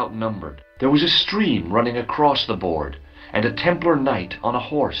vastly outnumbered. There was a stream running across the board, and a Templar knight on a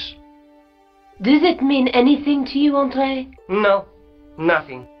horse. Does it mean anything to you, Andre? No,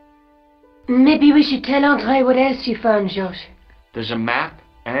 nothing. Maybe we should tell Andre what else you found, George. There's a map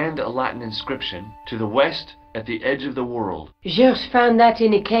and a Latin inscription to the west at the edge of the world. George found that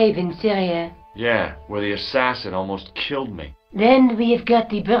in a cave in Syria. Yeah, where the assassin almost killed me. Then we have got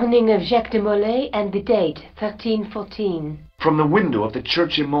the burning of Jacques de Molay and the date, 1314. From the window of the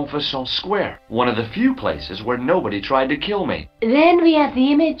church in Montfaucon Square, one of the few places where nobody tried to kill me. Then we have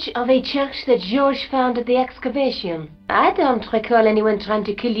the image of a church that George found at the excavation. I don't recall anyone trying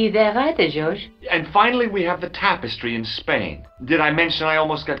to kill you there either, George. And finally we have the tapestry in Spain. Did I mention I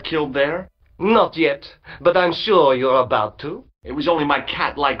almost got killed there? Not yet, but I'm sure you're about to. It was only my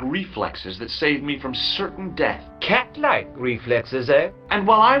cat-like reflexes that saved me from certain death. Cat-like reflexes, eh? And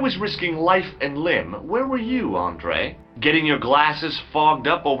while I was risking life and limb, where were you, Andre? Getting your glasses fogged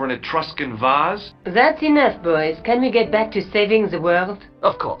up over an Etruscan vase? That's enough, boys. Can we get back to saving the world?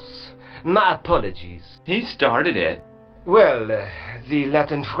 Of course. My apologies. He started it. Well, the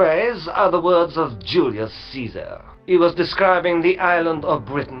Latin phrase are the words of Julius Caesar. He was describing the island of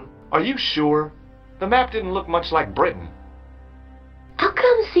Britain. Are you sure? The map didn't look much like Britain. How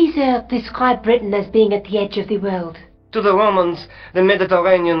come Caesar described Britain as being at the edge of the world? To the Romans, the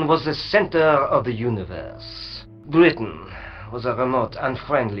Mediterranean was the center of the universe. Britain was a remote,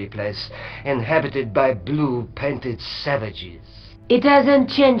 unfriendly place, inhabited by blue-painted savages. It hasn't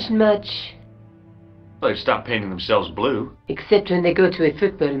changed much. They've stopped painting themselves blue. Except when they go to a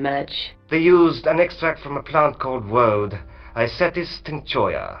football match. They used an extract from a plant called woad, Isatis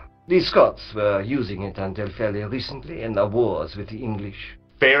tinctoria. The Scots were using it until fairly recently in their wars with the English.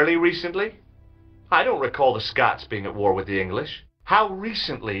 Fairly recently? I don't recall the Scots being at war with the English. How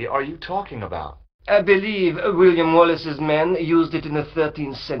recently are you talking about? I believe William Wallace's men used it in the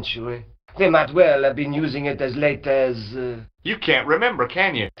 13th century. They might well have been using it as late as... You can't remember,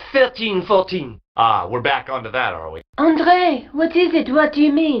 can you? 1314. Ah, we're back onto that, are we? Andre, what is it? What do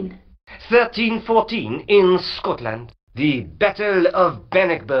you mean? 1314 in Scotland. The Battle of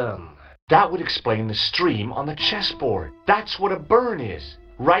Bannockburn. That would explain the stream on the chessboard. That's what a burn is.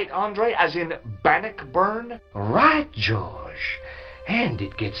 Right, Andre? As in Bannockburn? Right, George. And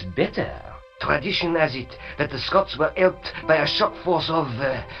it gets better. Tradition has it that the Scots were helped by a shock force of,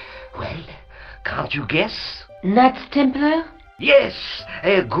 well, can't you guess? Knights Templar? Yes,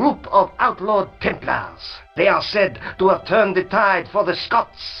 a group of outlawed Templars. They are said to have turned the tide for the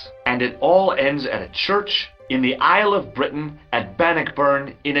Scots. And it all ends at a church in the Isle of Britain at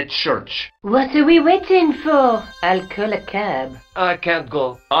Bannockburn in a church. What are we waiting for? I'll call a cab. I can't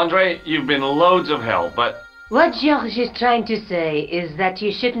go. Andre, you've been loads of hell, but... What George is trying to say is that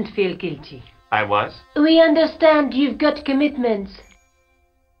you shouldn't feel guilty. I was? We understand you've got commitments.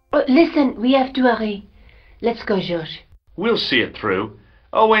 Oh, listen, we have to hurry. Let's go, George. We'll see it through.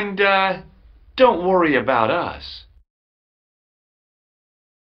 Oh, and, don't worry about us.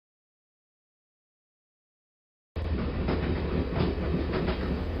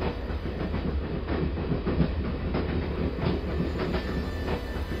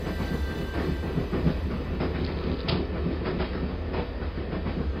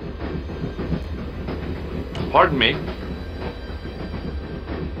 Pardon me.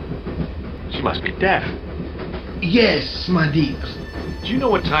 She must be deaf. Yes, my dear. Do you know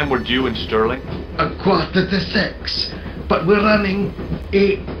what time we're due in Stirling? 6:15. But we're running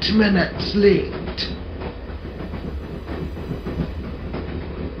 8 minutes late.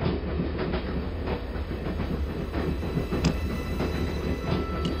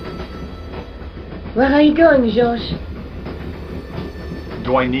 Where are you going, George?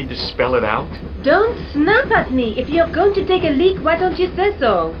 Do I need to spell it out? Don't snap at me. If you're going to take a leak, why don't you say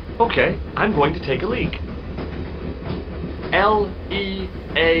so? Okay, I'm going to take a leak. L-E-A-K.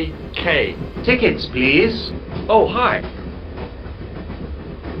 Tickets, please. Oh, hi.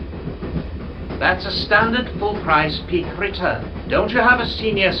 That's a standard full-price peak return. Don't you have a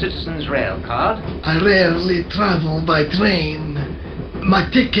senior citizen's rail card? I rarely travel by train. My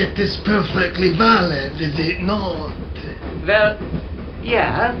ticket is perfectly valid, is it not? Well,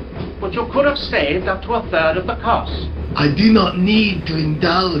 yeah, but you could have saved up to a third of the cost. I do not need to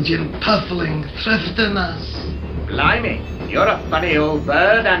indulge in puffling thriftiness. Blimey, you're a funny old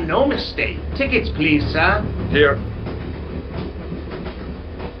bird and no mistake. Tickets, please, sir. Here.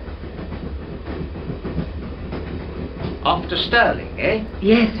 Off to Stirling, eh?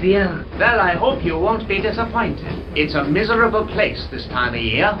 Yes, we are. Well, I hope you won't be disappointed. It's a miserable place this time of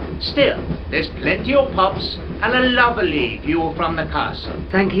year. Still, there's plenty of pubs and a lovely view from the castle.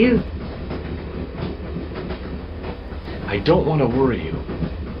 Thank you. I don't want to worry you,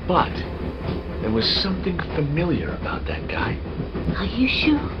 but there was something familiar about that guy. Are you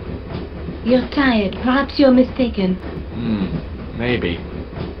sure? You're tired. Perhaps you're mistaken. Maybe.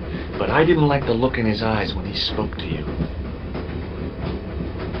 But I didn't like the look in his eyes when he spoke to you.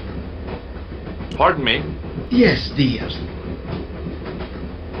 Pardon me? Yes, dear.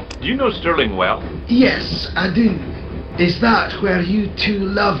 Do you know Stirling well? Yes, I do. Is that where you two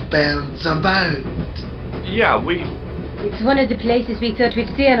lovebirds abound? Yeah, It's one of the places we thought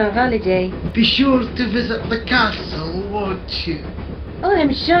we'd see on our holiday. Be sure to visit the castle, won't you? Oh,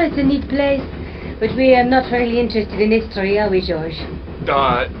 I'm sure it's a neat place. But we are not really interested in history, are we, George?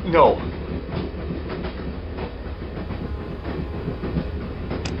 No.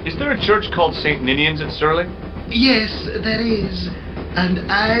 Is there a church called St. Ninian's at Stirling? Yes, there is.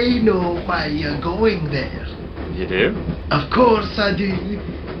 And I know why you're going there. You do? Of course I do.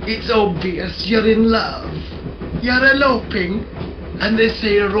 It's obvious you're in love. You're eloping, and they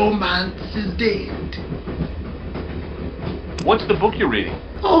say romance is dead. What's the book you're reading?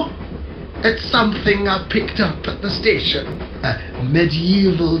 Oh, it's something I picked up at the station. A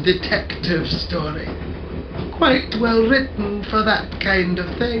medieval detective story. Quite well written for that kind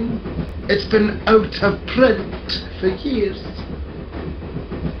of thing. It's been out of print for years.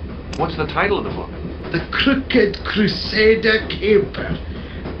 What's the title of the book? The Crooked Crusader Caper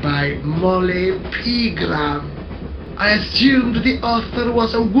by Molly Pegram. I assumed the author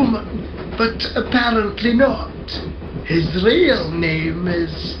was a woman, but apparently not. His real name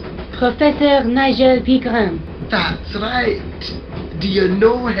is... Professor Nigel Pegram. That's right. Do you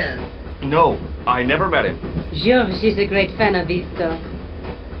know him? No, I never met him. George is a great fan of his, though.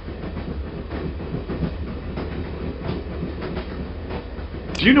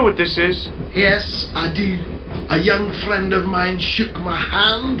 Do you know what this is? Yes, I do. A young friend of mine shook my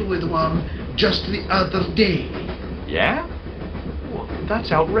hand with one just the other day. Yeah? Well,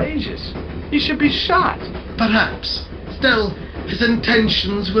 that's outrageous. He should be shot. Perhaps. Still, his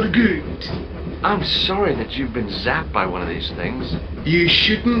intentions were good. I'm sorry that you've been zapped by one of these things. You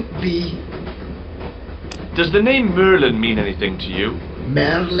shouldn't be. Does the name Merlin mean anything to you?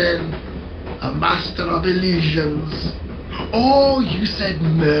 Merlin, a master of illusions. Oh, you said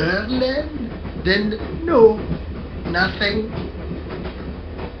Merlin? Then no, nothing.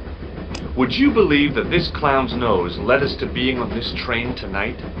 Would you believe that this clown's nose led us to being on this train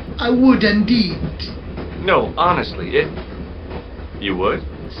tonight? I would indeed. No, honestly, You would?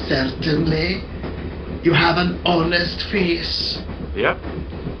 Certainly. You have an honest face. Yep.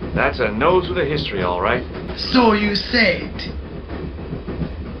 That's a nose with a history, all right. So you said.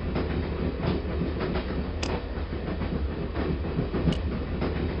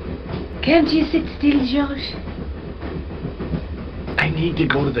 Can't you sit still, George? I need to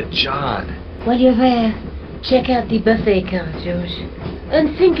go to the John. While you're there, check out the buffet car, George.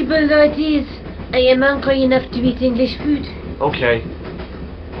 Unthinkable though it is, I am hungry enough to eat English food. Okay.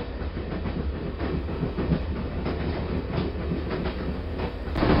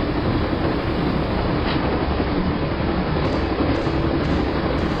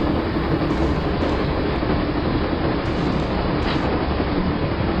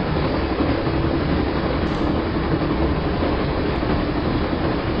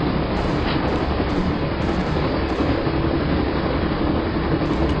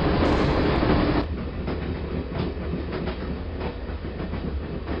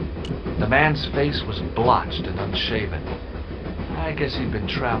 The man's face was blotched and unshaven. I guess he'd been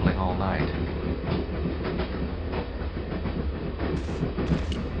traveling all night.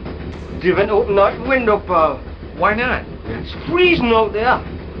 Do you want to open that window, pal? Why not? It's freezing out there.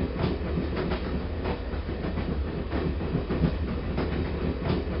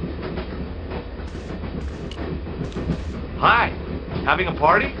 Hi. Having a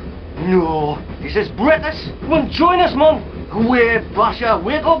party? No, this is British. Come on, join us, man. Wait, Basha,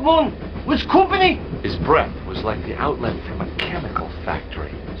 wake up, man. Which company? His breath was like the outlet from a chemical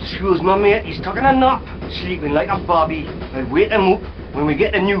factory. Excuse me, mate, he's taking a nap, sleeping like a bobby. I'll wake him up when we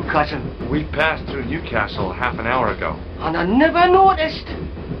get to Newcastle. We passed through Newcastle half an hour ago. And I never noticed.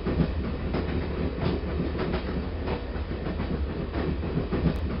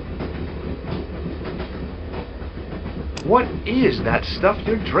 What is that stuff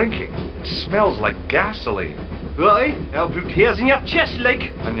you're drinking? It smells like gasoline. Right, I'll put hairs in your chest,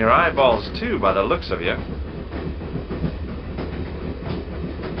 like. And your eyeballs too, by the looks of you.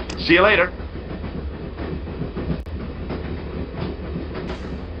 See you later.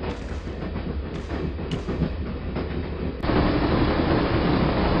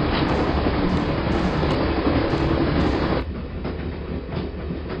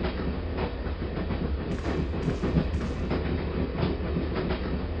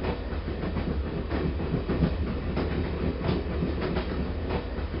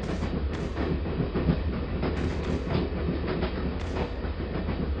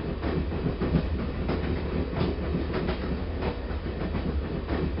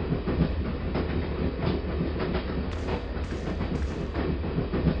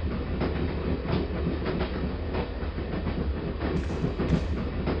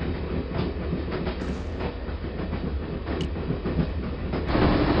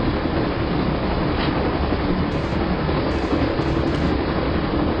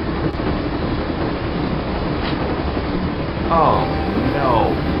 Oh,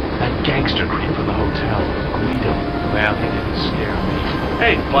 no. That gangster creep from the hotel, Guido. Well, he didn't scare me.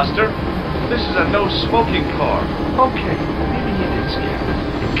 Hey, Buster. This is a no-smoking car. Okay, maybe he did scare me.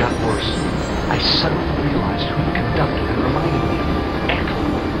 It got worse. I suddenly realized who the conductor had reminded me of. Echo.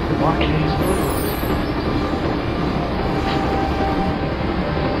 Marquet's Boulevard.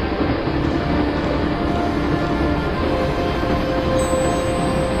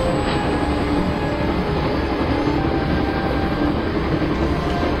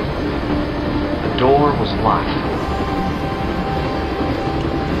 The door was locked.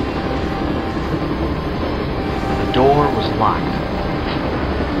 The door was locked.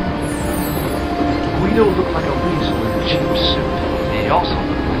 Guido looked like a weasel in a cheap suit. He also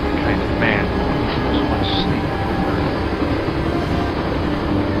looked like the kind of man who was much sleep.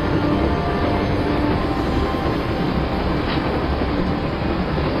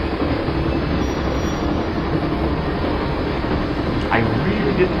 I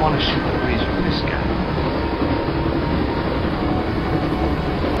really didn't want to shoot the breeze with this guy.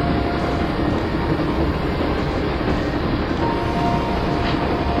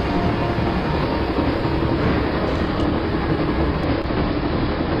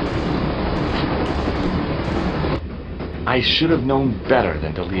 I should have known better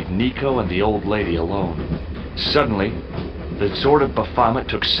than to leave Nico and the old lady alone. Suddenly, the sort of befuddlement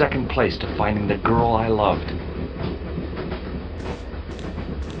took second place to finding the girl I loved.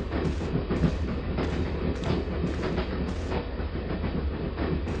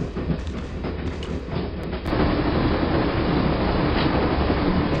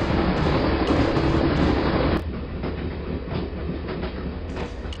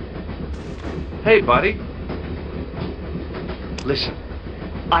 Hey, buddy. Listen,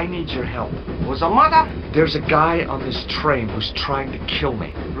 I need your help. What's the matter? There's a guy on this train who's trying to kill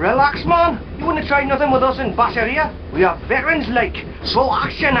me. Relax, man. You wouldn't try nothing with us in Basharia. We are veterans, like. Slow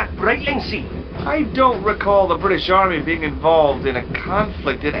action at Brightlingsea. I don't recall the British Army being involved in a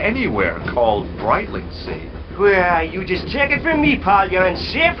conflict in anywhere called Brightlingsea. Well, you just take it from me, pal. You're in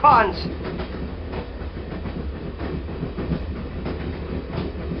safe hands.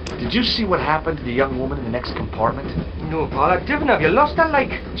 Did you see what happened to the young woman in the next compartment? No, pal, I didn't. Have you lost her,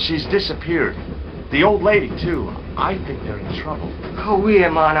 like? She's disappeared. The old lady, too. I think they're in trouble. Oh, yeah,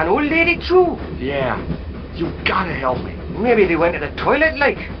 man. An old lady, too? Yeah. You gotta help me. Maybe they went to the toilet,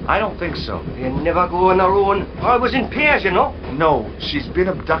 like. I don't think so. They never go on their own. Always in pairs, you know. No, she's been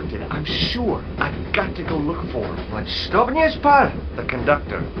abducted. I'm sure. I've got to go look for her. What's stopping you, pal? The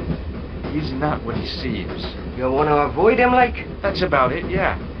conductor. He's not what he seems. You want to avoid him, like? That's about it,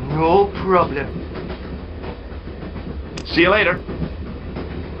 yeah. No problem. See you later.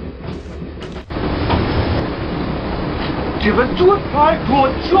 Give it to it, pal.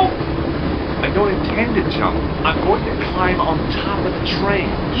 Don't jump. I don't intend to jump. I'm going to climb on top of the train.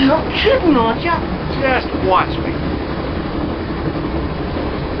 You're kidding, aren't you? Just watch me.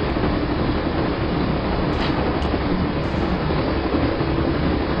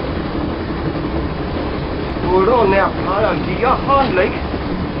 Hold on now, pal. I'll give you a hand, like.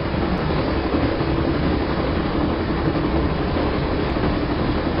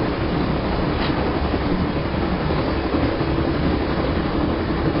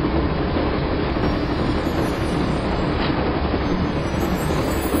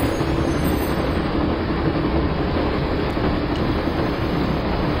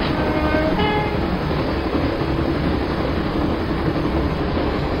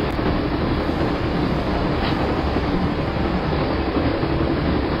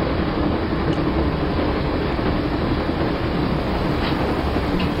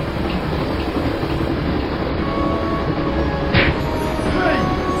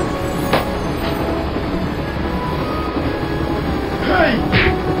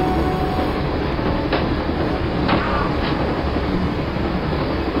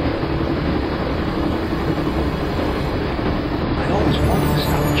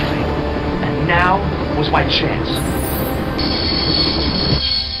 my chance.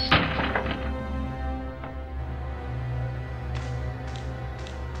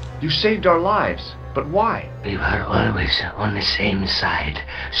 You saved our lives, but why? We were always on the same side,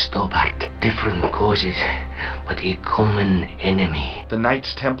 Stobart. Different causes, but a common enemy. The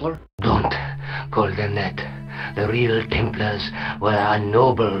Knights Templar? Don't call them that. The real Templars were a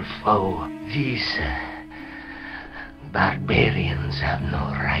noble foe. These barbarians have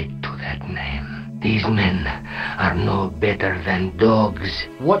no right to that name. These men are no better than dogs.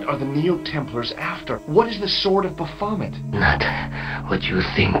 What are the Neo-Templars after? What is the Sword of Baphomet? Not what you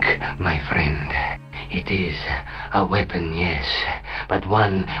think, my friend. It is a weapon, yes, but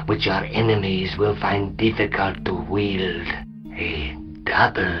one which our enemies will find difficult to wield. A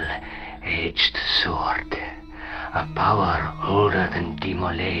double-edged sword. A power older than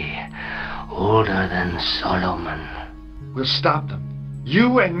Dimolay, older than Solomon. We'll stop them.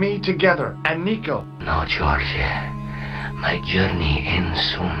 You and me together, and Nico. No, George. My journey ends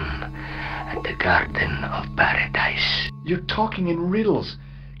soon at the Garden of Paradise. You're talking in riddles.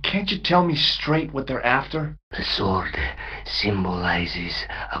 Can't you tell me straight what they're after? The sword symbolizes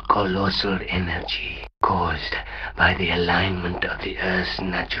a colossal energy caused by the alignment of the Earth's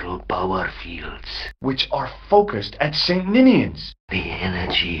natural power fields, which are focused at St. Ninian's. The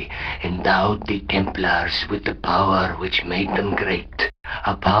energy endowed the Templars with the power which made them great,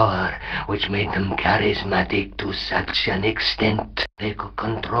 a power which made them charismatic to such an extent they could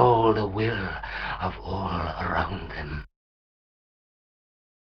control the will of all around them.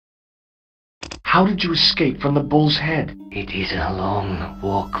 How did you escape from the Bull's Head? It is a long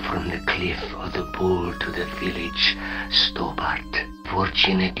walk from the cliff of the Bull to the village, Stobart.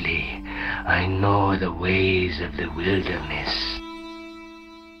 Fortunately, I know the ways of the wilderness.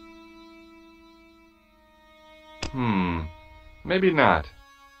 Maybe not.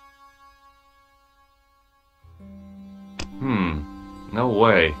 No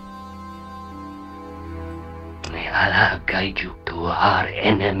way. May Allah guide you to our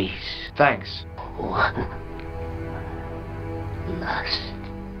enemies. Thanks. One last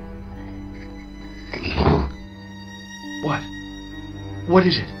thing. What? What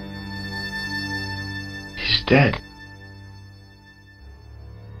is it? He's dead.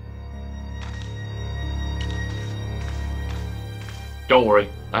 Don't worry,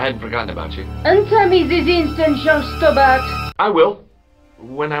 I hadn't forgotten about you. Untie me this instant, George Stobart. I will,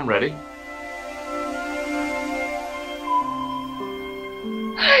 when I'm ready.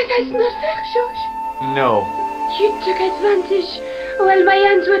 That's not fair, George. No. You took advantage while my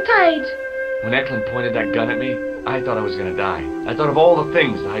hands were tied. When Eklund pointed that gun at me, I thought I was gonna die. I thought of all the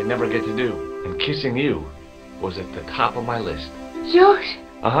things I'd never get to do. And kissing you was at the top of my list. George?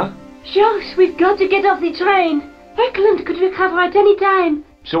 Uh-huh. George, we've got to get off the train. Eklund could recover at any time.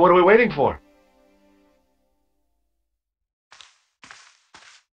 So what are we waiting for?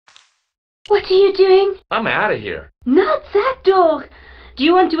 What are you doing? I'm out of here. Not that door. Do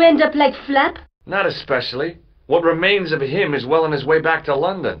you want to end up like Flap? Not especially. What remains of him is well on his way back to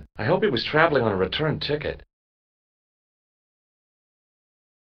London. I hope he was traveling on a return ticket.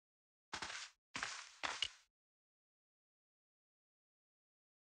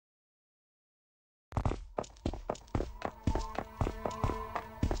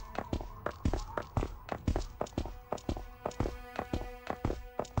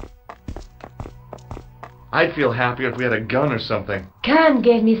 I'd feel happier if we had a gun or something. Khan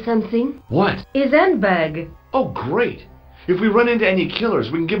gave me something. What? His handbag. Oh, great. If we run into any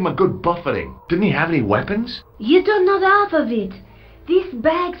killers, we can give them a good buffeting. Didn't he have any weapons? You don't know the half of it. This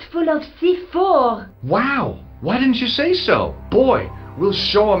bag's full of C4. Wow. Why didn't you say so? Boy, we'll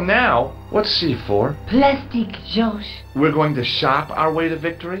show him now. What's C4? Plastic, George. We're going to shop our way to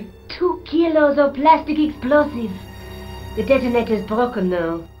victory? 2 kilos of plastic explosive. The detonator's broken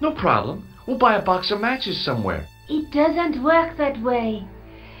now. No problem. We'll buy a box of matches somewhere. It doesn't work that way.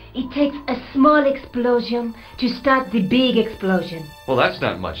 It takes a small explosion to start the big explosion. Well, that's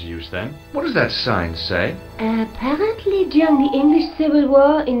not much use then. What does that sign say? Apparently during the English Civil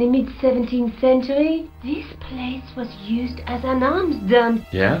War in the mid-17th century, this place was used as an arms dump.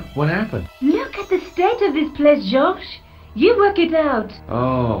 Yeah? What happened? Look at the state of this place, George. You work it out.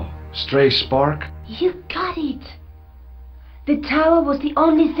 Oh, stray spark? You got it. The tower was the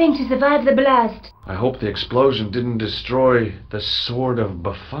only thing to survive the blast. I hope the explosion didn't destroy the Sword of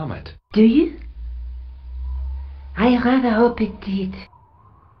Baphomet. Do you? I rather hope it did.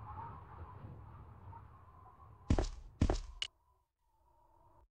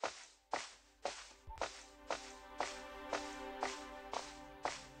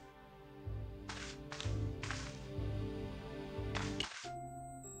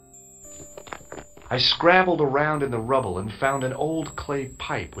 I scrabbled around in the rubble and found an old clay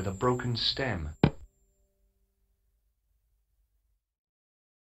pipe with a broken stem.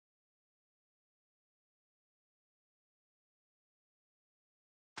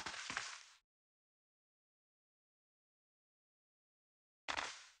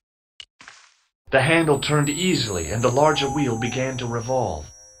 The handle turned easily, and the larger wheel began to revolve.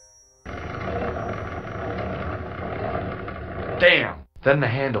 Damn! Then the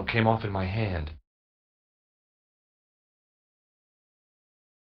handle came off in my hand.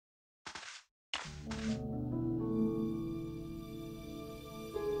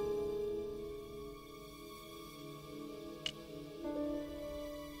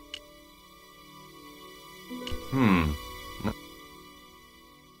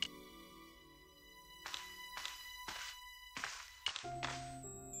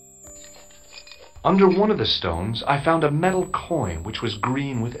 Under one of the stones, I found a metal coin which was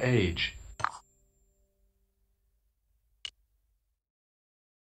green with age.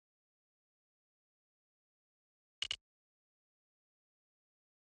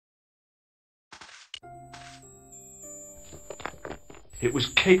 It was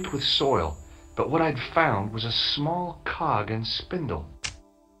caked with soil, but what I'd found was a small cog and spindle.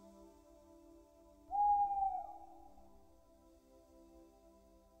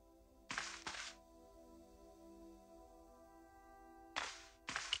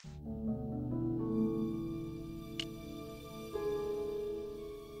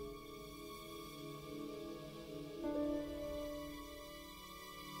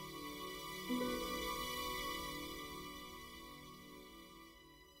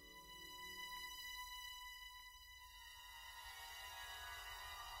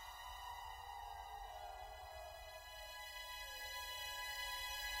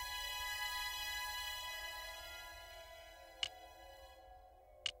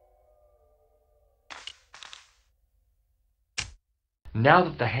 Now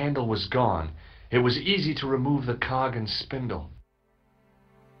that the handle was gone, it was easy to remove the cog and spindle.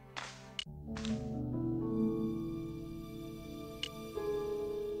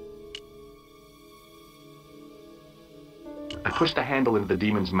 I pushed the handle into the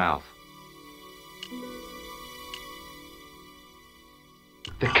demon's mouth.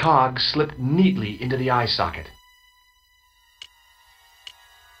 The cog slipped neatly into the eye socket.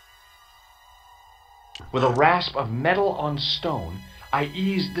 With a rasp of metal on stone, I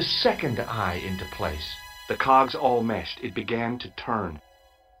eased the second eye into place. The cogs all meshed. It began to turn.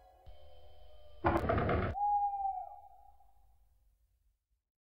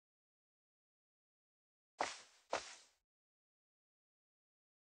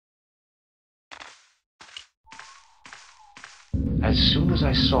 As soon as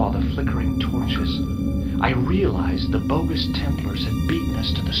I saw the flickering torches, I realized the bogus Templars had beaten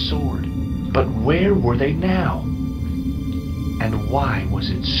us to the sword. But where were they now? And why was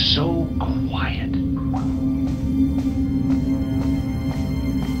it so quiet?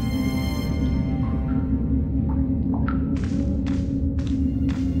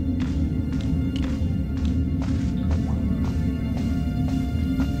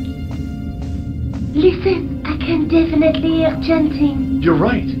 Listen, I can definitely hear chanting. You're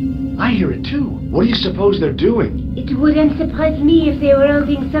right. I hear it too. What do you suppose they're doing? It wouldn't surprise me if they were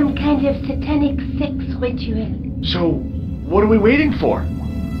holding some kind of satanic sex ritual. So, what are we waiting for?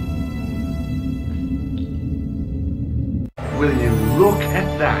 Will you look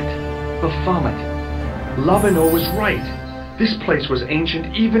at that? Baphomet. Lavino was right. This place was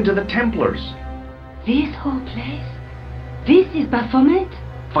ancient even to the Templars. This whole place? This is Baphomet?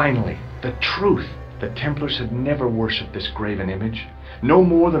 Finally, the truth. The Templars had never worshipped this graven image, no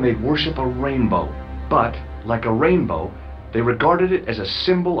more than they'd worship a rainbow. But, like a rainbow, they regarded it as a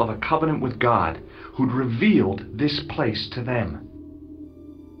symbol of a covenant with God, who'd revealed this place to them.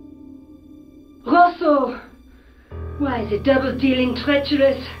 Rosso! Why, the double-dealing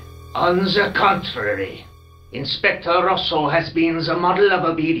treacherous? On the contrary, Inspector Rosso has been the model of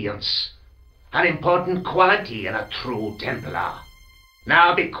obedience, an important quality in a true Templar.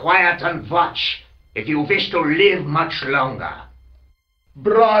 Now be quiet and watch, if you wish to live much longer.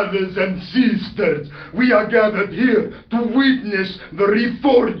 Brothers and sisters, we are gathered here to witness the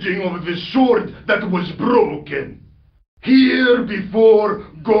reforging of the sword that was broken. Here before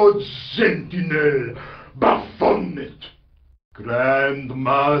God's sentinel, Baphomet. Grand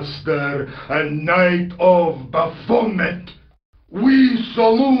Master and Knight of Baphomet, we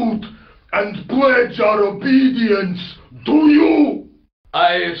salute and pledge our obedience to you.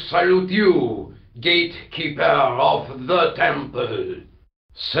 I salute you, gatekeeper of the temple.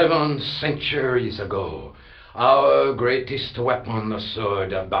 7 centuries ago, our greatest weapon, the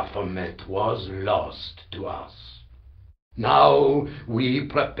sword of Baphomet, was lost to us. Now we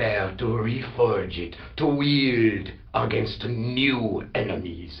prepare to reforge it, to wield against new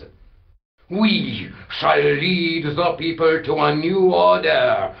enemies. We shall lead the people to a new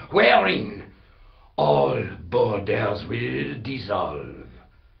order, wherein all borders will dissolve.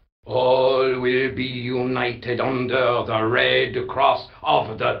 All will be united under the red cross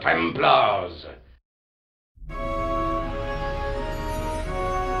of the Templars.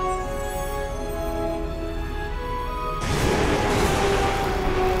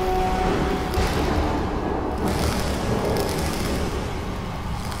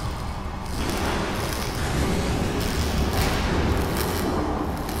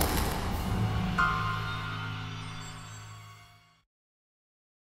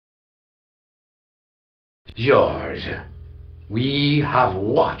 George, we have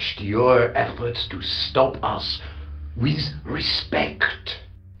watched your efforts to stop us with respect.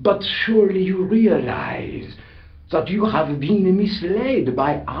 But surely you realize that you have been misled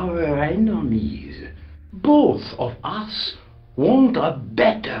by our enemies. Both of us want a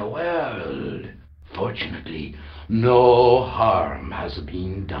better world. Fortunately, no harm has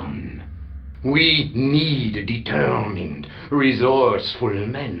been done. We need determined, resourceful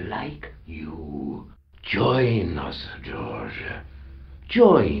men like you. Join us, George.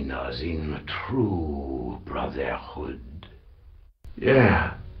 Join us in true brotherhood.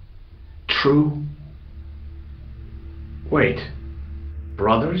 Yeah. True. Wait.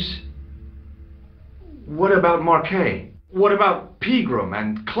 Brothers? What about Marquet? What about Pegram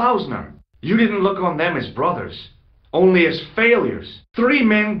and Klausner? You didn't look on them as brothers, only as failures. 3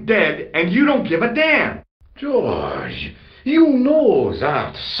 men dead, and you don't give a damn. George, you know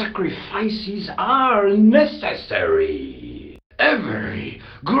that sacrifices are necessary. Every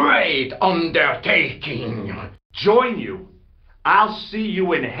great undertaking. Join you? I'll see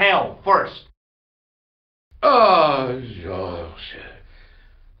you in hell first. Oh, George,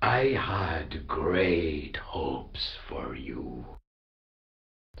 I had great hopes for you.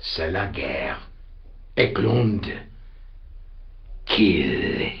 C'est la guerre. Eklund,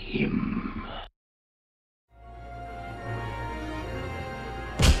 kill him.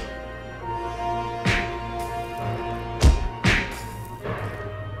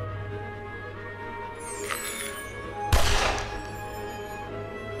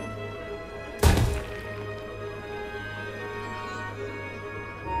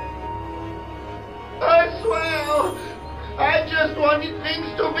 I swear, I just wanted things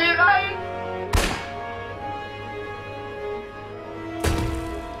to be right.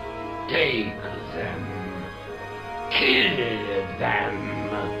 Take them. Kill them.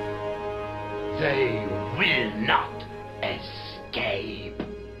 They will not escape.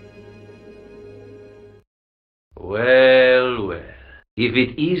 Well, well. If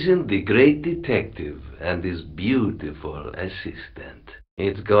it isn't the great detective and his beautiful assistant,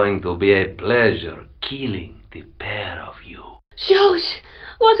 it's going to be a pleasure killing the pair of you. George,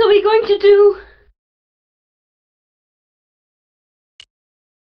 what are we going to do?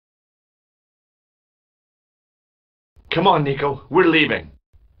 Come on, Nico. We're leaving.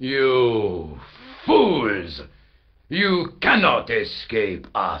 You fools! You cannot escape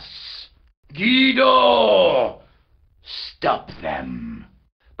us. Guido! Stop them.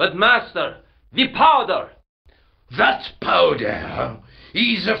 But master, the powder! That powder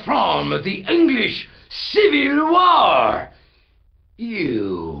is from the English Civil War.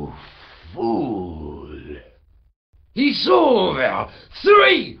 You fool. He's over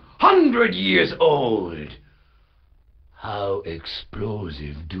 300 years old. How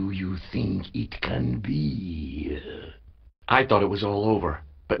explosive do you think it can be? I thought it was all over,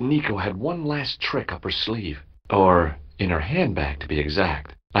 but Nico had one last trick up her sleeve. Or in her handbag, to be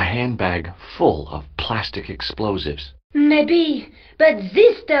exact. A handbag full of plastic explosives. Maybe, but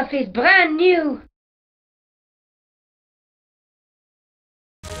this stuff is brand new.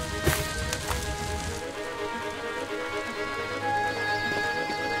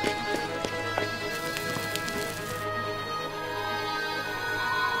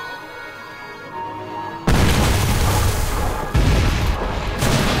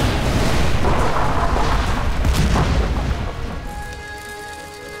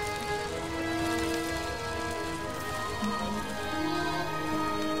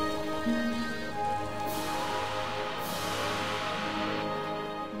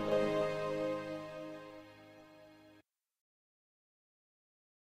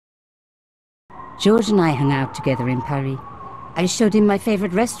 George and I hung out together in Paris. I showed him my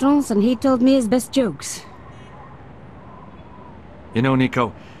favorite restaurants and he told me his best jokes. You know,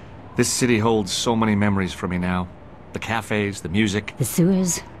 Nico, This city holds so many memories for me now. The cafes, the music. The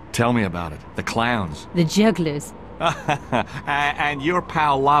sewers. Tell me about it. The clowns. The jugglers. And your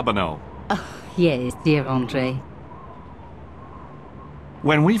pal Labano. Oh, yes, dear Andre.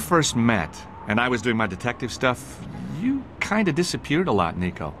 When we first met, and I was doing my detective stuff, you kind of disappeared a lot,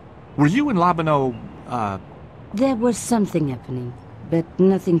 Nico. Were you and Labano, There was something happening, but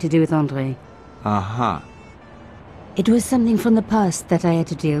nothing to do with Andre. Uh-huh. It was something from the past that I had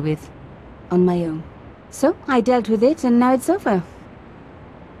to deal with, on my own. So, I dealt with it, and now it's over.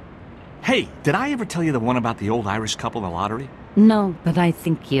 Hey, did I ever tell you the one about the old Irish couple in the lottery? No, but I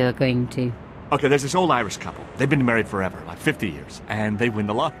think you're going to. Okay, there's this old Irish couple. They've been married forever, like 50 years, and they win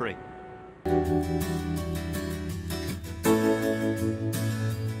the lottery.